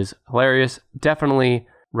 10 is hilarious. Definitely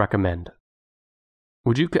recommend.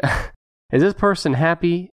 Would you? Is this person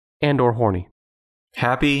happy and or horny?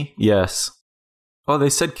 Happy? Yes. Oh, they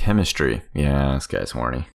said chemistry. Yeah, this guy's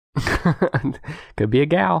horny. Could be a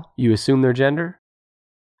gal. You assume their gender?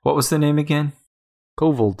 What was the name again?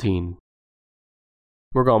 Kovaltine.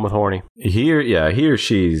 We're going with horny. He or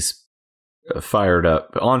she's fired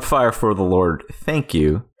up. On fire for the Lord. Thank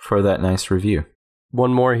you for that nice review.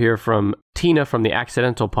 One more here from Tina from the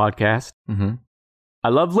Accidental Podcast. Mm-hmm. I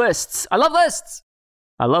love lists.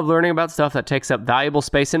 I love learning about stuff that takes up valuable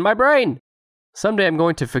space in my brain. Someday I'm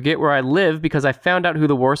going to forget where I live because I found out who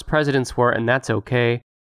the worst presidents were, and that's okay.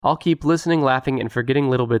 I'll keep listening, laughing, and forgetting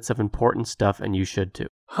little bits of important stuff, and you should too.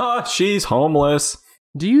 Huh, she's homeless.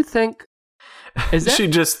 Do you think... Is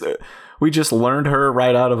that... We just learned her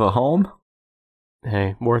right out of a home?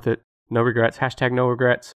 Hey, worth it. No regrets. Hashtag no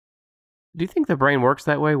regrets. Do you think the brain works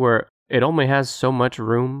that way, where it only has so much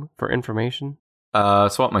room for information?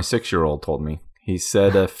 That's what my 6-year-old told me. He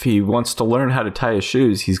said if he wants to learn how to tie his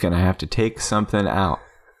shoes, he's going to have to take something out.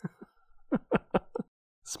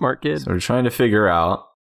 Smart kid. So we're trying to figure out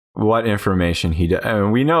what information he does.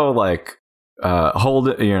 And we know, like, not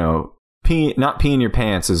peeing your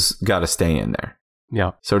pants has got to stay in there.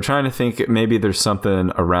 Yeah. So we're trying to think maybe there's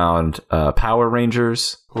something around Power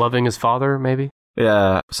Rangers. Loving his father, maybe?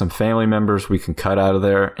 Yeah. Some family members we can cut out of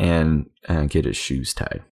there and get his shoes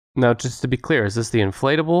tied. Now, just to be clear, is this the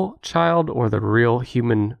inflatable child or the real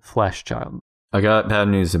human flesh child? I got bad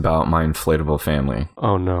news about my inflatable family.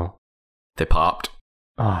 Oh, no. They popped.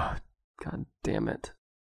 Oh, God damn it.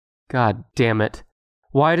 God damn it.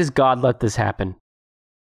 Why does God let this happen?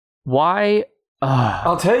 Why?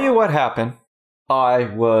 I'll tell you what happened. I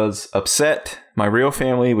was upset. My real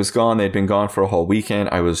family was gone. They'd been gone for a whole weekend.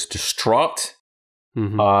 I was distraught.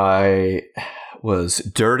 Mm-hmm. I was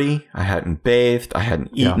dirty. I hadn't bathed. I hadn't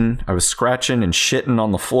eaten. Yeah. I was scratching and shitting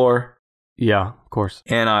on the floor. Yeah, of course.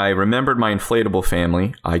 And I remembered my inflatable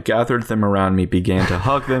family. I gathered them around me, began to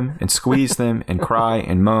hug them and squeeze them and cry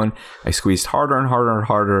and moan. I squeezed harder and harder and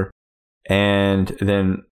harder. And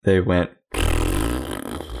then they went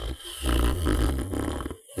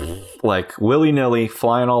like willy-nilly,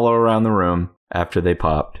 flying all around the room after they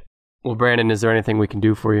popped. Well, Brandon, is there anything we can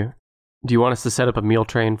do for you? Do you want us to set up a meal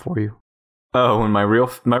train for you? Oh, and my real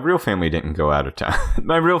family didn't go out of town.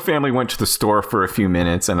 My real family went to the store for a few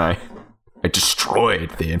minutes, and I destroyed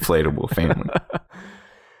the inflatable family.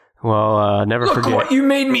 Well, never forget. Look what you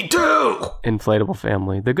made me do! Inflatable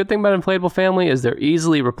family. The good thing about inflatable family is they're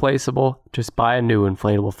easily replaceable. Just buy a new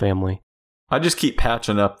inflatable family. I just keep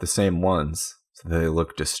patching up the same ones so they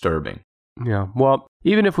look disturbing. Yeah. Well,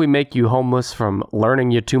 even if we make you homeless from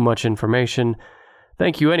learning you too much information,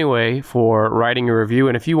 thank you anyway for writing a review.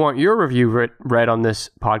 And if you want your review read on this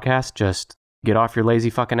podcast, just get off your lazy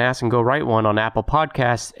fucking ass and go write one on Apple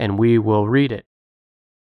Podcasts, and we will read it.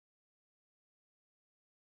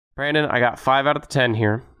 Brandon, I got 5 out of the 10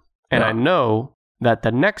 here, and I know that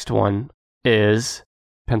the next one is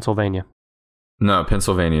Pennsylvania. No,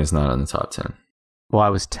 Pennsylvania is not in the top 10. Well, I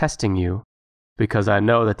was testing you because I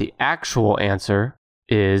know that the actual answer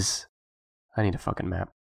is... I need a fucking map.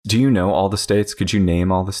 Do you know all the states? Could you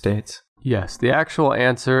name all the states? Yes, the actual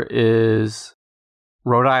answer is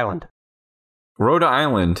Rhode Island. Rhode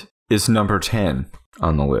Island is number 10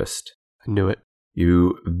 on the list. I knew it.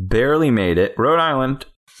 You barely made it. Rhode Island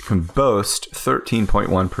can boast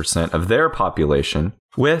 13.1% of their population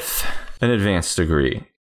with an advanced degree.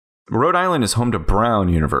 Rhode Island is home to Brown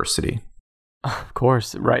University. Of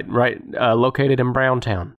course, right. Located in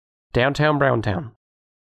Browntown. Downtown Browntown.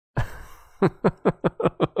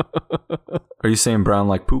 Are you saying brown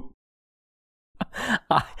like poop?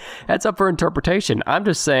 That's up for interpretation. I'm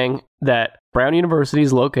just saying that Brown University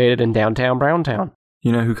is located in downtown Browntown.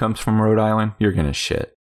 You know who comes from Rhode Island? You're going to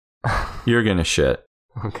shit. You're going to shit.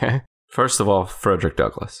 Okay. First of all, Frederick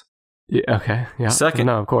Douglass. Yeah, okay. Yeah. Second,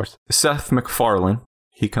 no, of course. Seth MacFarlane.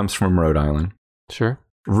 He comes from Rhode Island. Sure.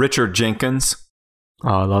 Richard Jenkins. Oh,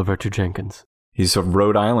 I love Richard Jenkins. He's a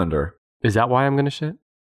Rhode Islander. Is that why I'm going to shit?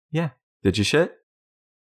 Yeah. Did you shit?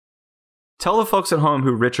 Tell the folks at home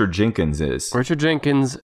who Richard Jenkins is. Richard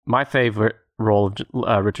Jenkins, my favorite role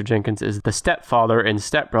of Richard Jenkins is the stepfather in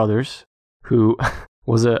Step Brothers, who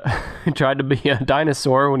was tried to be a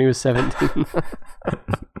dinosaur when he was 17.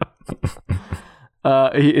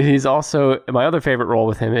 He's also, my other favorite role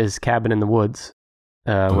with him is Cabin in the Woods.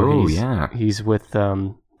 He's with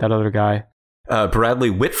that other guy. Bradley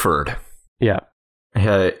Whitford. Yeah.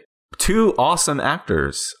 Two awesome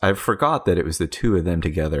actors. I forgot that it was the two of them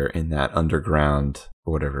together in that underground,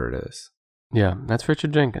 whatever it is. Yeah, that's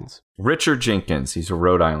Richard Jenkins. Richard Jenkins. He's a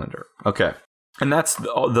Rhode Islander. Okay. And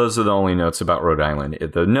those are the only notes about Rhode Island.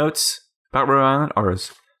 The notes about Rhode Island are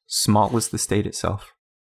as small as the state itself.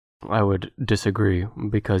 I would disagree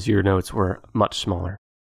because your notes were much smaller.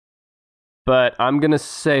 But I'm going to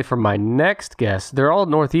say for my next guess, they're all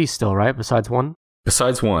Northeast still, right? Besides one?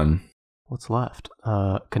 Besides one. What's left?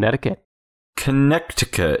 Connecticut.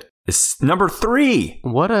 Connecticut is number 3.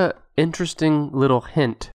 What a interesting little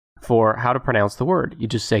hint for how to pronounce the word. You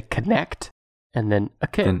just say connect and then a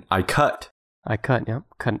kit. And I cut. I cut, yeah.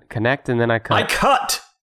 Connect and then I cut. I cut!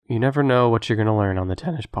 You never know what you're going to learn on the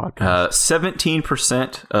Tennis Podcast.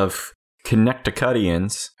 17% of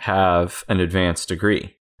Connecticutians have an advanced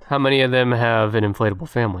degree. How many of them have an inflatable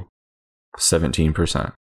family?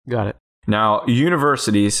 17%. Got it. Now,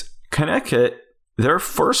 universities, Connecticut, their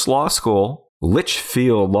first law school,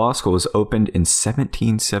 Litchfield Law School, was opened in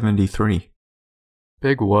 1773.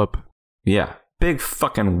 Big whoop. Yeah, big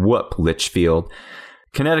fucking whoop, Litchfield.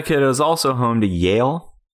 Connecticut is also home to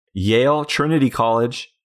Yale, Trinity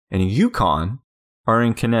College, and UConn are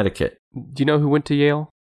in Connecticut. Do you know who went to Yale?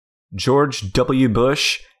 George W.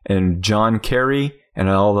 Bush and John Kerry and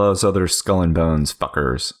all those other skull and bones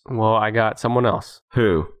fuckers. Well, I got someone else.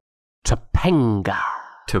 Who? Topanga.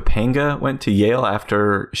 Topanga went to Yale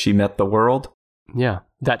after she met the world? Yeah.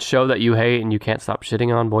 That show that you hate and you can't stop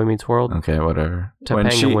shitting on, Boy Meets World? Okay, whatever.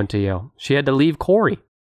 Topanga went to Yale. She had to leave Corey.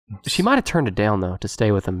 She might have turned it down, though, to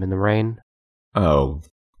stay with him in the rain. Oh,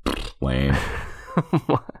 lame.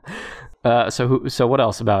 So what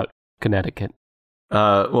else about Connecticut?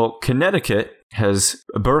 Well, Connecticut has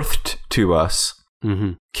birthed to us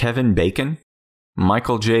Kevin Bacon,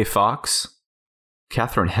 Michael J. Fox,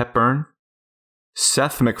 Katharine Hepburn,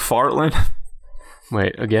 Seth MacFarlane.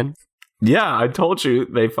 Wait, again? Yeah, I told you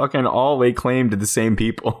they fucking all lay claim to the same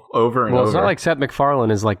people over and over. Well, it's not like Seth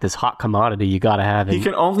MacFarlane is like this hot commodity you gotta have. He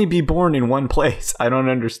can only be born in one place. I don't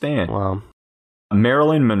understand. Well,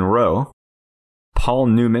 Marilyn Monroe, Paul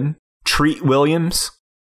Newman, Treat Williams.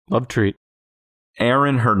 Love Treat.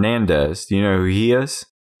 Aaron Hernandez. Do you know who he is?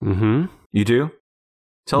 Mm-hmm. You do?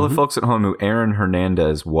 Tell the folks at home who Aaron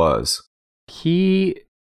Hernandez was. He's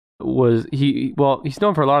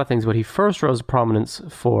known for a lot of things, but he first rose to prominence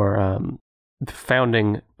for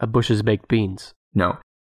founding Bush's Baked Beans. No.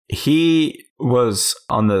 He was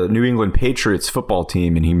on the New England Patriots football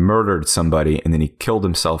team, and he murdered somebody, and then he killed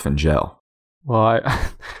himself in jail. Well,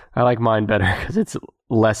 I like mine better because it's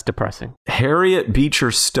less depressing. Harriet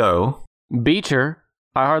Beecher Stowe. Beecher?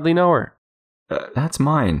 I hardly know her. That's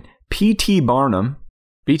mine. P.T. Barnum.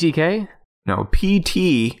 BTK? No,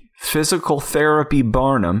 P.T. Physical Therapy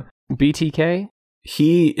Barnum. BTK?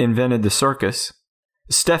 He invented the circus.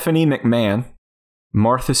 Stephanie McMahon.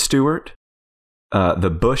 Martha Stewart.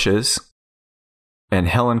 The Bushes. And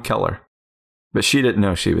Helen Keller. But she didn't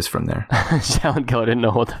know she was from there. Helen Keller didn't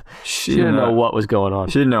know she didn't know what was going on.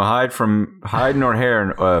 She didn't know hide nor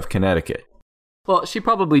hair of Connecticut. Well, she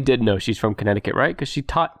probably did know she's from Connecticut, right? Because she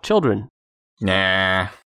taught children. Nah.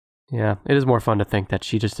 Yeah, it is more fun to think that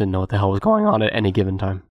she just didn't know what the hell was going on at any given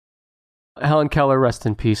time. Helen Keller, rest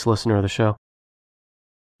in peace, listener of the show.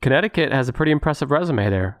 Connecticut has a pretty impressive resume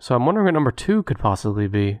there, so I'm wondering what number 2 could possibly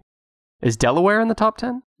be. Is Delaware in the top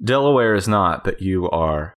 10? Delaware is not, but you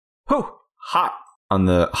are hot on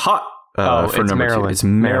the hot for number Maryland. 2. It's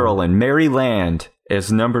Maryland. Maryland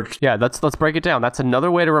is number 2. Yeah, let's break it down. That's another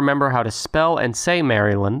way to remember how to spell and say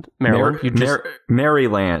Maryland. Maryland.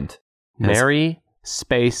 Maryland. Maryland.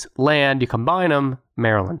 space, land, you combine them,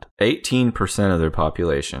 Maryland. 18% of their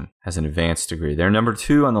population has an advanced degree. They're number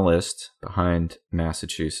 2 on the list behind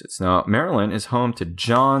Massachusetts. Now, Maryland is home to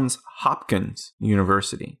Johns Hopkins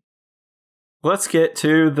University. Let's get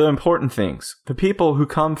to the important things. The people who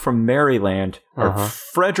come from Maryland are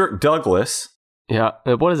Frederick Douglass. Yeah,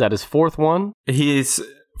 what is that, his 4th one? He's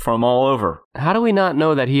from all over. How do we not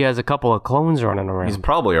know that he has a couple of clones running around? He's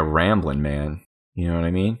probably a rambling man. You know what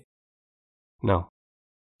I mean? No.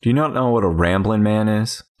 Do you not know what a rambling man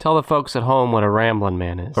is? Tell the folks at home what a rambling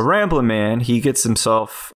man is. A rambling man, he gets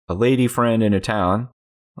himself a lady friend in a town.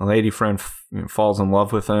 A lady friend falls in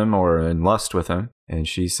love with him or in lust with him. And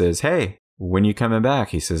she says, hey, when you coming back?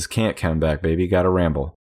 He says, can't come back, baby. Gotta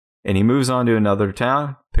ramble. And he moves on to another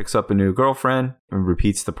town, picks up a new girlfriend, and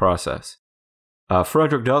repeats the process.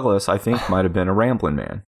 Frederick Douglass, I think, might have been a rambling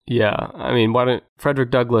man. Yeah. I mean, why don't Frederick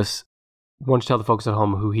Douglass... Why don't you tell the folks at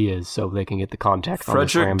home who he is so they can get the context on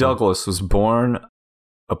this Frederick Douglass was born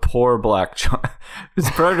a poor black child.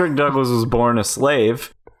 Frederick Douglass was born a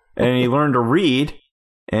slave, and he learned to read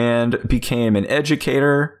and became an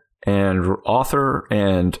educator and author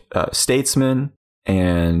and statesman,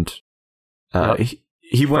 and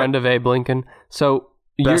he friend of Abe Lincoln. So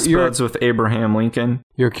best buds with Abraham Lincoln.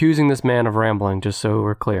 You're accusing this man of rambling, just so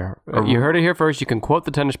we're clear. You heard it here first. You can quote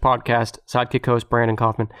the Tennis Podcast, Sidekick host Brandon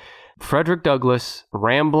Kaufman. Frederick Douglass,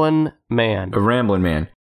 ramblin' man. A rambling man.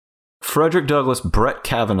 Frederick Douglass, Brett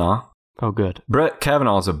Kavanaugh. Oh, good. Brett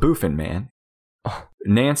Kavanaugh is a boofing man.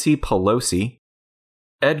 Nancy Pelosi.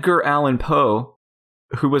 Edgar Allan Poe,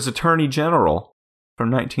 who was Attorney General from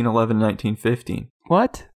 1911 to 1915.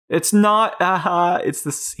 What? It's not,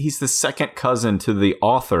 he's the second cousin to the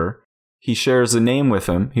author. He shares a name with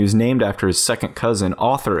him. He was named after his second cousin,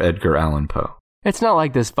 author Edgar Allan Poe. It's not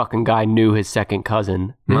like this fucking guy knew his second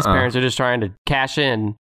cousin. His parents are just trying to cash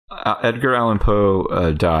in. Edgar Allan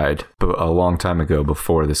Poe died a long time ago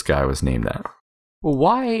before this guy was named that. Well,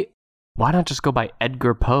 why not just go by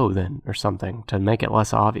Edgar Poe then or something to make it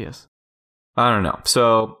less obvious? I don't know.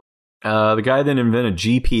 So the guy that invented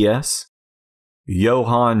GPS,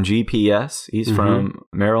 Johann GPS, he's from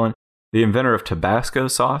Maryland. The inventor of Tabasco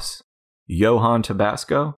sauce, Johann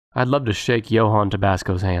Tabasco. I'd love to shake Johann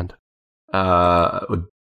Tabasco's hand.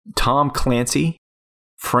 Tom Clancy,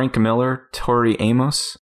 Frank Miller, Tori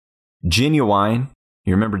Amos, Genuine.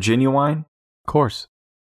 You remember Genuine? Of course.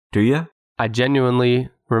 Do you? I genuinely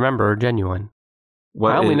remember Genuine.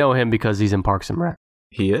 I only know him because he's in Parks and Rec.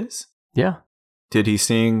 He is? Yeah. Did he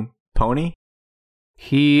sing Pony?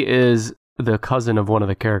 He is the cousin of one of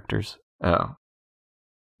the characters. Oh.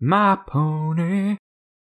 My pony.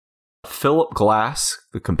 Philip Glass,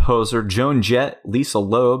 the composer, Joan Jett, Lisa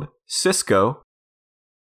Loeb, Cisco.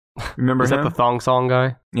 Remember him? Is that the Thong Song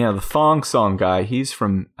guy? Yeah, the Thong Song guy. He's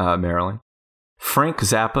from Maryland. Frank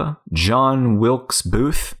Zappa, John Wilkes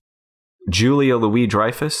Booth, Julia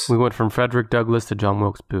Louis-Dreyfus. We went from Frederick Douglass to John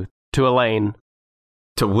Wilkes Booth to Elaine.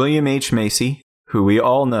 To William H. Macy, who we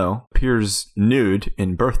all know appears nude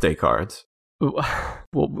in birthday cards.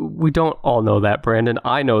 Well, we don't all know that, Brandon.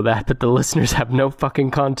 I know that, but the listeners have no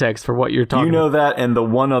fucking context for what you're talking about. You know that, and the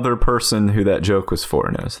one other person who that joke was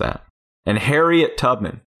for knows that. And Harriet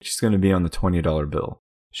Tubman. She's going to be on the $20 bill.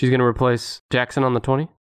 She's going to replace Jackson on the 20?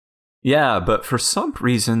 Yeah, but for some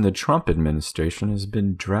reason, the Trump administration has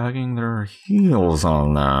been dragging their heels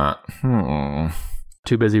on that.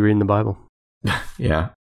 Too busy reading the Bible. Yeah.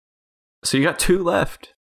 So you got 2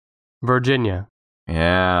 left. Virginia.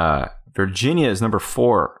 Yeah. Virginia is number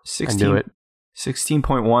 4.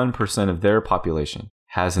 16.1% of their population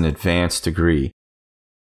has an advanced degree.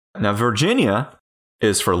 Now, Virginia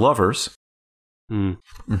is for lovers.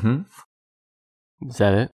 Mm-hmm. Is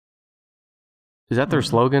that it? Is that their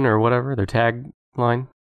slogan or whatever? Their tagline?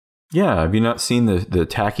 Yeah. Have you not seen the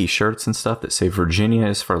tacky shirts and stuff that say Virginia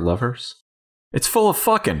is for lovers? It's full of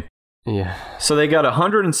fucking. Yeah. So they got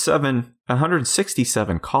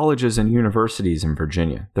 167 colleges and universities in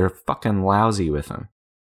Virginia. They're fucking lousy with them.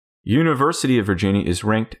 University of Virginia is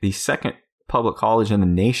ranked the 2nd public college in the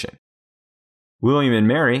nation. William and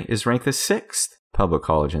Mary is ranked the 6th public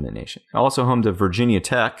college in the nation. Also home to Virginia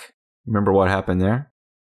Tech. Remember what happened there?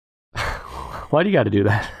 Why do you got to do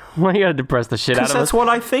that? Why do you got to depress the shit out of us? That's what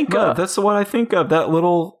I think of. That's what I think of. That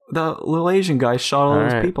little Asian guy shot all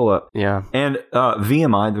those people up. Yeah. And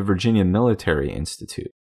VMI, the Virginia Military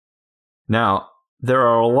Institute. Now, there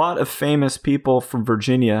are a lot of famous people from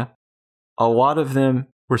Virginia. A lot of them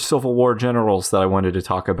were Civil War generals that I wanted to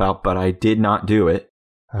talk about, but I did not do it.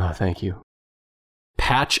 Oh, thank you.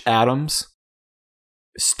 Patch Adams,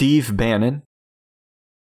 Steve Bannon,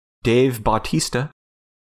 Dave Bautista,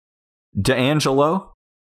 D'Angelo,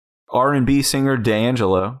 R&B singer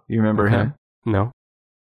D'Angelo. You remember him? No.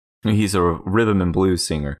 He's a rhythm and blues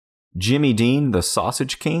singer. Jimmy Dean, the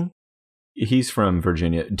Sausage King. He's from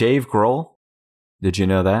Virginia. Dave Grohl. Did you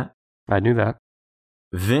know that? I knew that.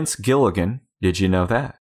 Vince Gilligan. Did you know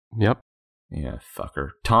that? Yep. Yeah,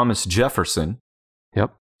 fucker. Thomas Jefferson.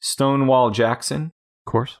 Yep. Stonewall Jackson.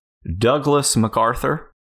 Of course. Douglas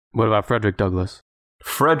MacArthur. What about Frederick Douglass?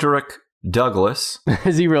 Frederick Douglass.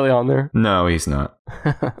 Is he really on there? No, he's not.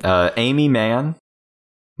 Amy Mann.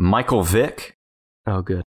 Michael Vick. Oh,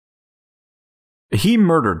 good. He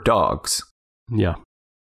murdered dogs. Yeah.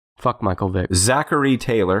 Fuck Michael Vick. Zachary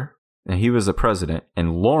Taylor, and he was the president,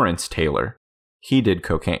 and Lawrence Taylor, he did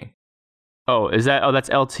cocaine. Oh, is that? Oh, that's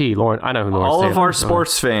LT. Lauren. I know who Lawrence All Taylor of our is.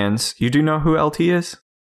 sports fans, you do know who LT is?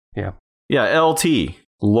 Yeah. Yeah, LT,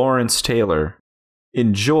 Lawrence Taylor,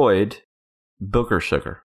 enjoyed booger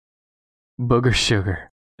sugar. Booger sugar.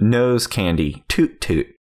 Nose candy. Toot toot.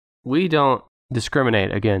 We don't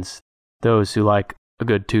discriminate against those who like a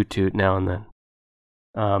good toot toot now and then.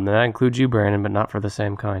 And that includes you, Brandon, but not for the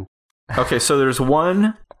same kind. Okay, so there's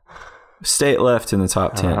one state left in the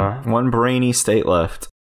top 10. Uh-huh. One brainy state left.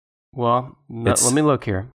 Well, let me look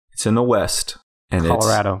here. It's in the West. And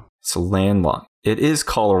Colorado. It's landlocked. It is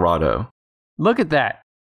Colorado. Look at that.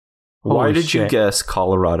 Why Holy did you shit. guess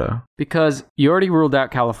Colorado? Because you already ruled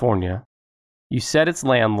out California. You said it's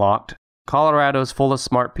landlocked. Colorado's full of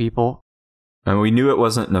smart people. And we knew it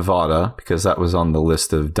wasn't Nevada because that was on the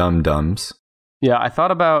list of dum-dums. Yeah, I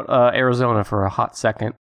thought about Arizona for a hot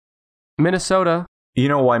second. Minnesota. You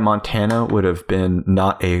know why Montana would have been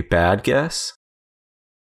not a bad guess?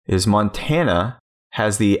 Is Montana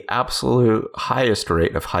has the absolute highest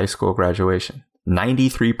rate of high school graduation.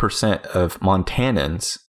 93% of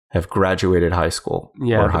Montanans have graduated high school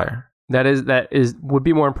or higher. That would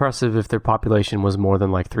be more impressive if their population was more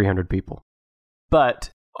than like 300 people. But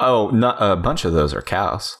not a bunch of those are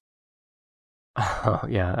cows.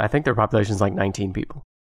 Yeah, I think their population is like 19 people.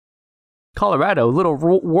 Colorado, little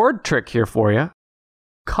word trick here for you.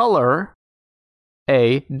 Color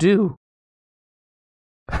a do.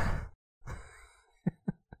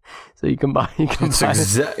 So you combine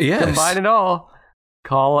it all.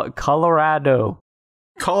 Colorado.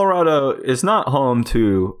 Colorado is not home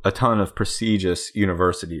to a ton of prestigious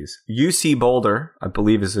universities. UC Boulder, I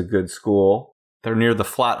believe, is a good school. They're near the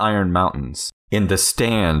Flatiron Mountains. In the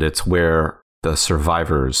Stand, it's where the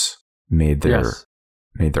survivors made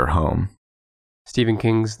their home. Stephen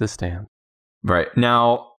King's The Stand. Right.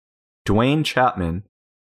 Now, Dwayne Chapman,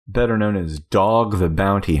 better known as Dog the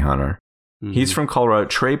Bounty Hunter, he's from Colorado.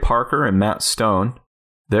 Trey Parker and Matt Stone,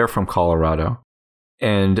 they're from Colorado.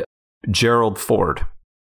 And Gerald Ford.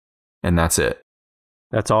 And that's it.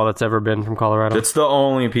 That's all that's ever been from Colorado? It's the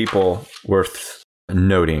only people worth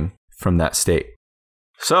noting from that state.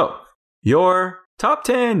 So, your top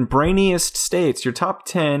 10 brainiest states, your top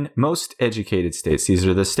 10 most educated states. These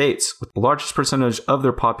are the states with the largest percentage of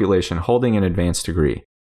their population holding an advanced degree.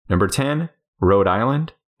 Number 10, Rhode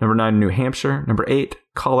Island. Number 9, New Hampshire. Number 8,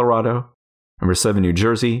 Colorado. Number 7, New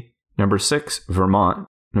Jersey. Number 6, Vermont.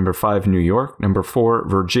 Number 5, New York. Number 4,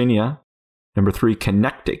 Virginia. Number 3,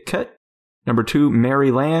 Connecticut. Number 2,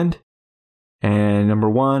 Maryland. And number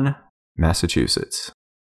 1, Massachusetts.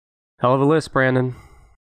 Hell of a list, Brandon.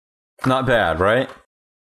 Not bad, right?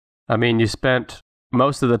 I mean, you spent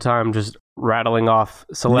most of the time just rattling off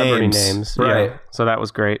celebrity names. Right. Yeah, so that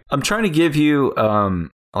was great. I'm trying to give you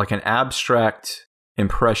like an abstract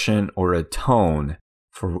impression or a tone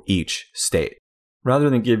for each state. Rather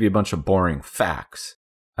than give you a bunch of boring facts,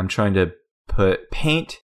 I'm trying to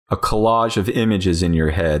paint a collage of images in your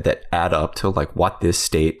head that add up to like what this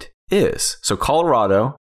state is. So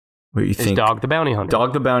Colorado, what you think? Dog the Bounty Hunter.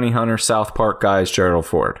 Dog the Bounty Hunter, South Park guys, Gerald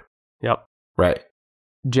Ford. Yep. Right.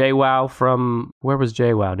 JWoww from, where was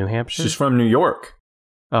JWoww? New Hampshire? She's from New York.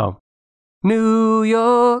 Oh. New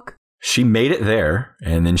York. She made it there,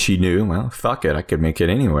 and then she knew, well, fuck it, I could make it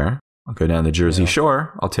anywhere. I'll go down the Jersey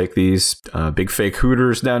Shore. I'll take these big fake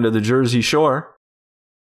Hooters down to the Jersey Shore.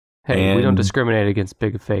 Hey, we don't discriminate against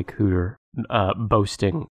big fake Hooter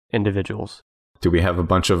boasting individuals. Do we have a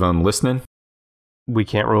bunch of them listening? We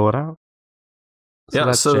can't rule it out. So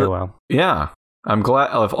that's JWoww. Yeah. I'm glad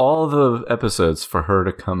of all the episodes for her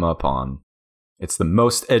to come up on. It's the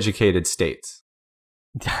most educated states.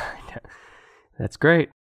 That's great.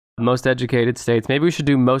 Most educated states. Maybe we should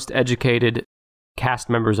do most educated cast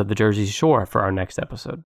members of the Jersey Shore for our next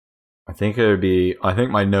episode. I think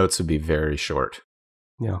my notes would be very short.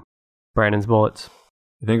 Yeah. Brandon's bullets.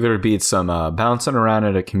 I think there would be some bouncing around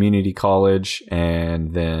at a community college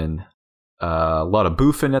and then a lot of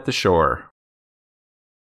boofing at the shore.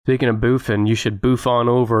 Speaking of boofing, you should boof on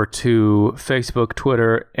over to Facebook,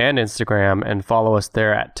 Twitter, and Instagram and follow us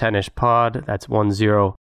there at 10ishpod. That's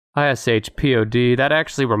 10ishpod. That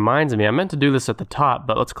actually reminds me, I meant to do this at the top,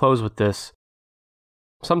 but let's close with this.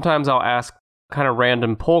 Sometimes I'll ask kind of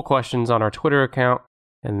random poll questions on our Twitter account,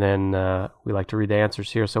 and then we like to read the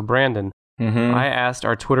answers here. So Brandon, I asked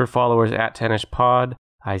our Twitter followers at 10ishpod,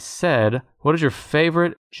 I said, what is your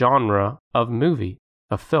favorite genre of movie,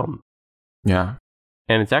 of film? Yeah.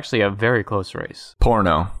 And it's actually a very close race.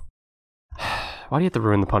 Porno. Why do you have to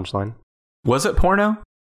ruin the punchline? Was it porno?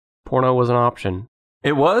 Porno was an option.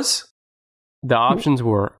 It was? The options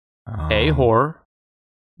were A, horror,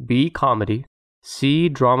 B, comedy, C,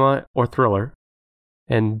 drama or thriller,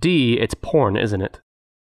 and D, it's porn, isn't it?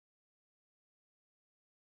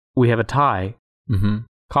 We have a tie. Mm-hmm.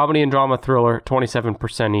 Comedy and drama thriller,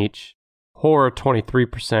 27% each. Horror,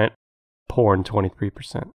 23%. Porn,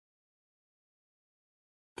 23%.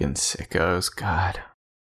 Fucking sickos, God.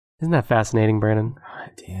 Isn't that fascinating, Brandon?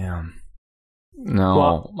 God damn.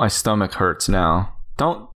 No, my stomach hurts now.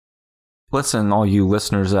 Don't listen, all you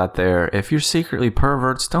listeners out there. If you're secretly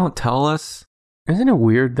perverts, don't tell us. Isn't it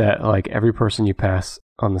weird that like every person you pass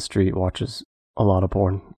on the street watches a lot of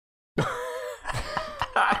porn?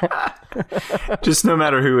 Just no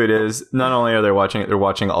matter who it is, not only are they watching it, they're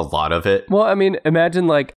watching a lot of it. Well, I mean, imagine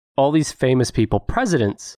like all these famous people,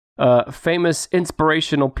 presidents, famous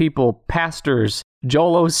inspirational people, pastors,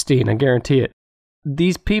 Joel Osteen, I guarantee it.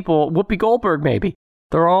 These people, Whoopi Goldberg maybe,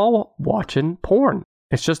 they're all watching porn.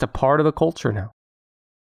 It's just a part of the culture now.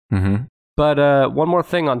 Mm-hmm. But one more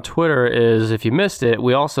thing on Twitter is, if you missed it,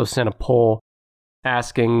 we also sent a poll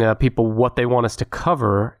asking people what they want us to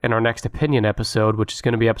cover in our next opinion episode, which is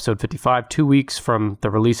going to be episode 55, 2 weeks from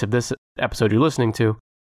the release of this episode you're listening to.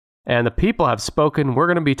 And the people have spoken. We're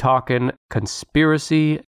going to be talking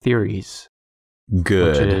conspiracy theories.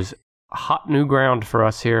 Good. Which is hot new ground for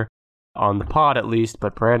us here on the pod, at least.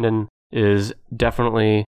 But Brandon is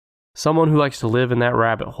definitely someone who likes to live in that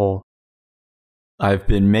rabbit hole. I've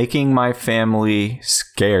been making my family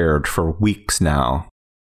scared for weeks now,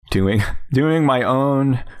 doing my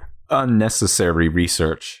own unnecessary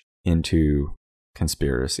research into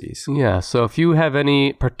conspiracies. Yeah, so if you have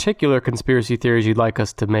any particular conspiracy theories you'd like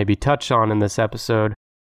us to maybe touch on in this episode,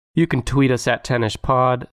 you can tweet us at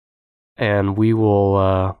 10ishpod, and we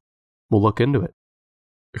will we'll look into it.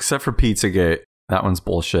 Except for Pizzagate. That one's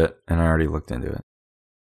bullshit, and I already looked into it.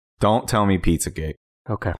 Don't tell me Pizzagate.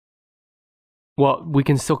 Okay. Well, we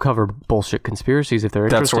can still cover bullshit conspiracies if they're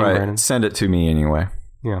interesting, That's right. Brandon. Send it to me anyway.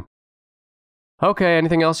 Yeah. Okay,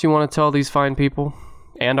 anything else you want to tell these fine people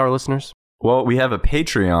and our listeners? Well, we have a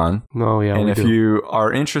Patreon. Oh, yeah, and we if do. you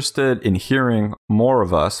are interested in hearing more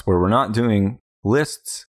of us, where we're not doing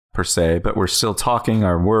lists per se, but we're still talking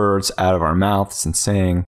our words out of our mouths and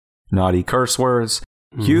saying naughty curse words,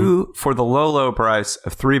 you, for the low, low price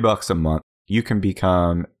of $3 a month, you can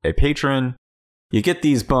become a patron. You get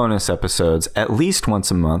these bonus episodes at least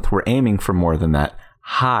once a month. We're aiming for more than that.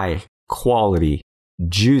 High quality,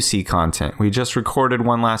 juicy content. We just recorded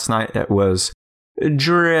one last night that was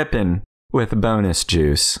dripping with bonus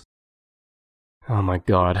juice. Oh my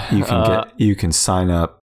God. You can sign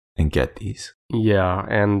up and get these. Yeah,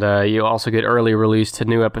 and you also get early release to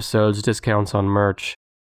new episodes, discounts on merch,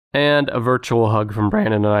 and a virtual hug from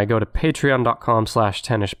Brandon and I. Go to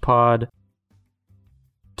patreon.com/10ishpod.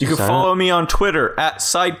 You can follow me on Twitter at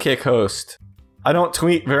SidekickHost. I don't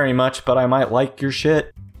tweet very much, but I might like your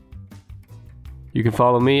shit. You can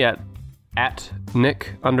follow me at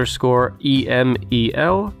Nick_EMEL.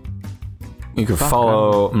 You can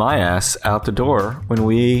follow my ass out the door when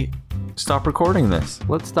we stop recording this.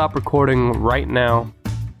 Let's stop recording right now.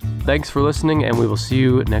 Thanks for listening, and we will see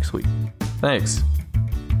you next week. Thanks.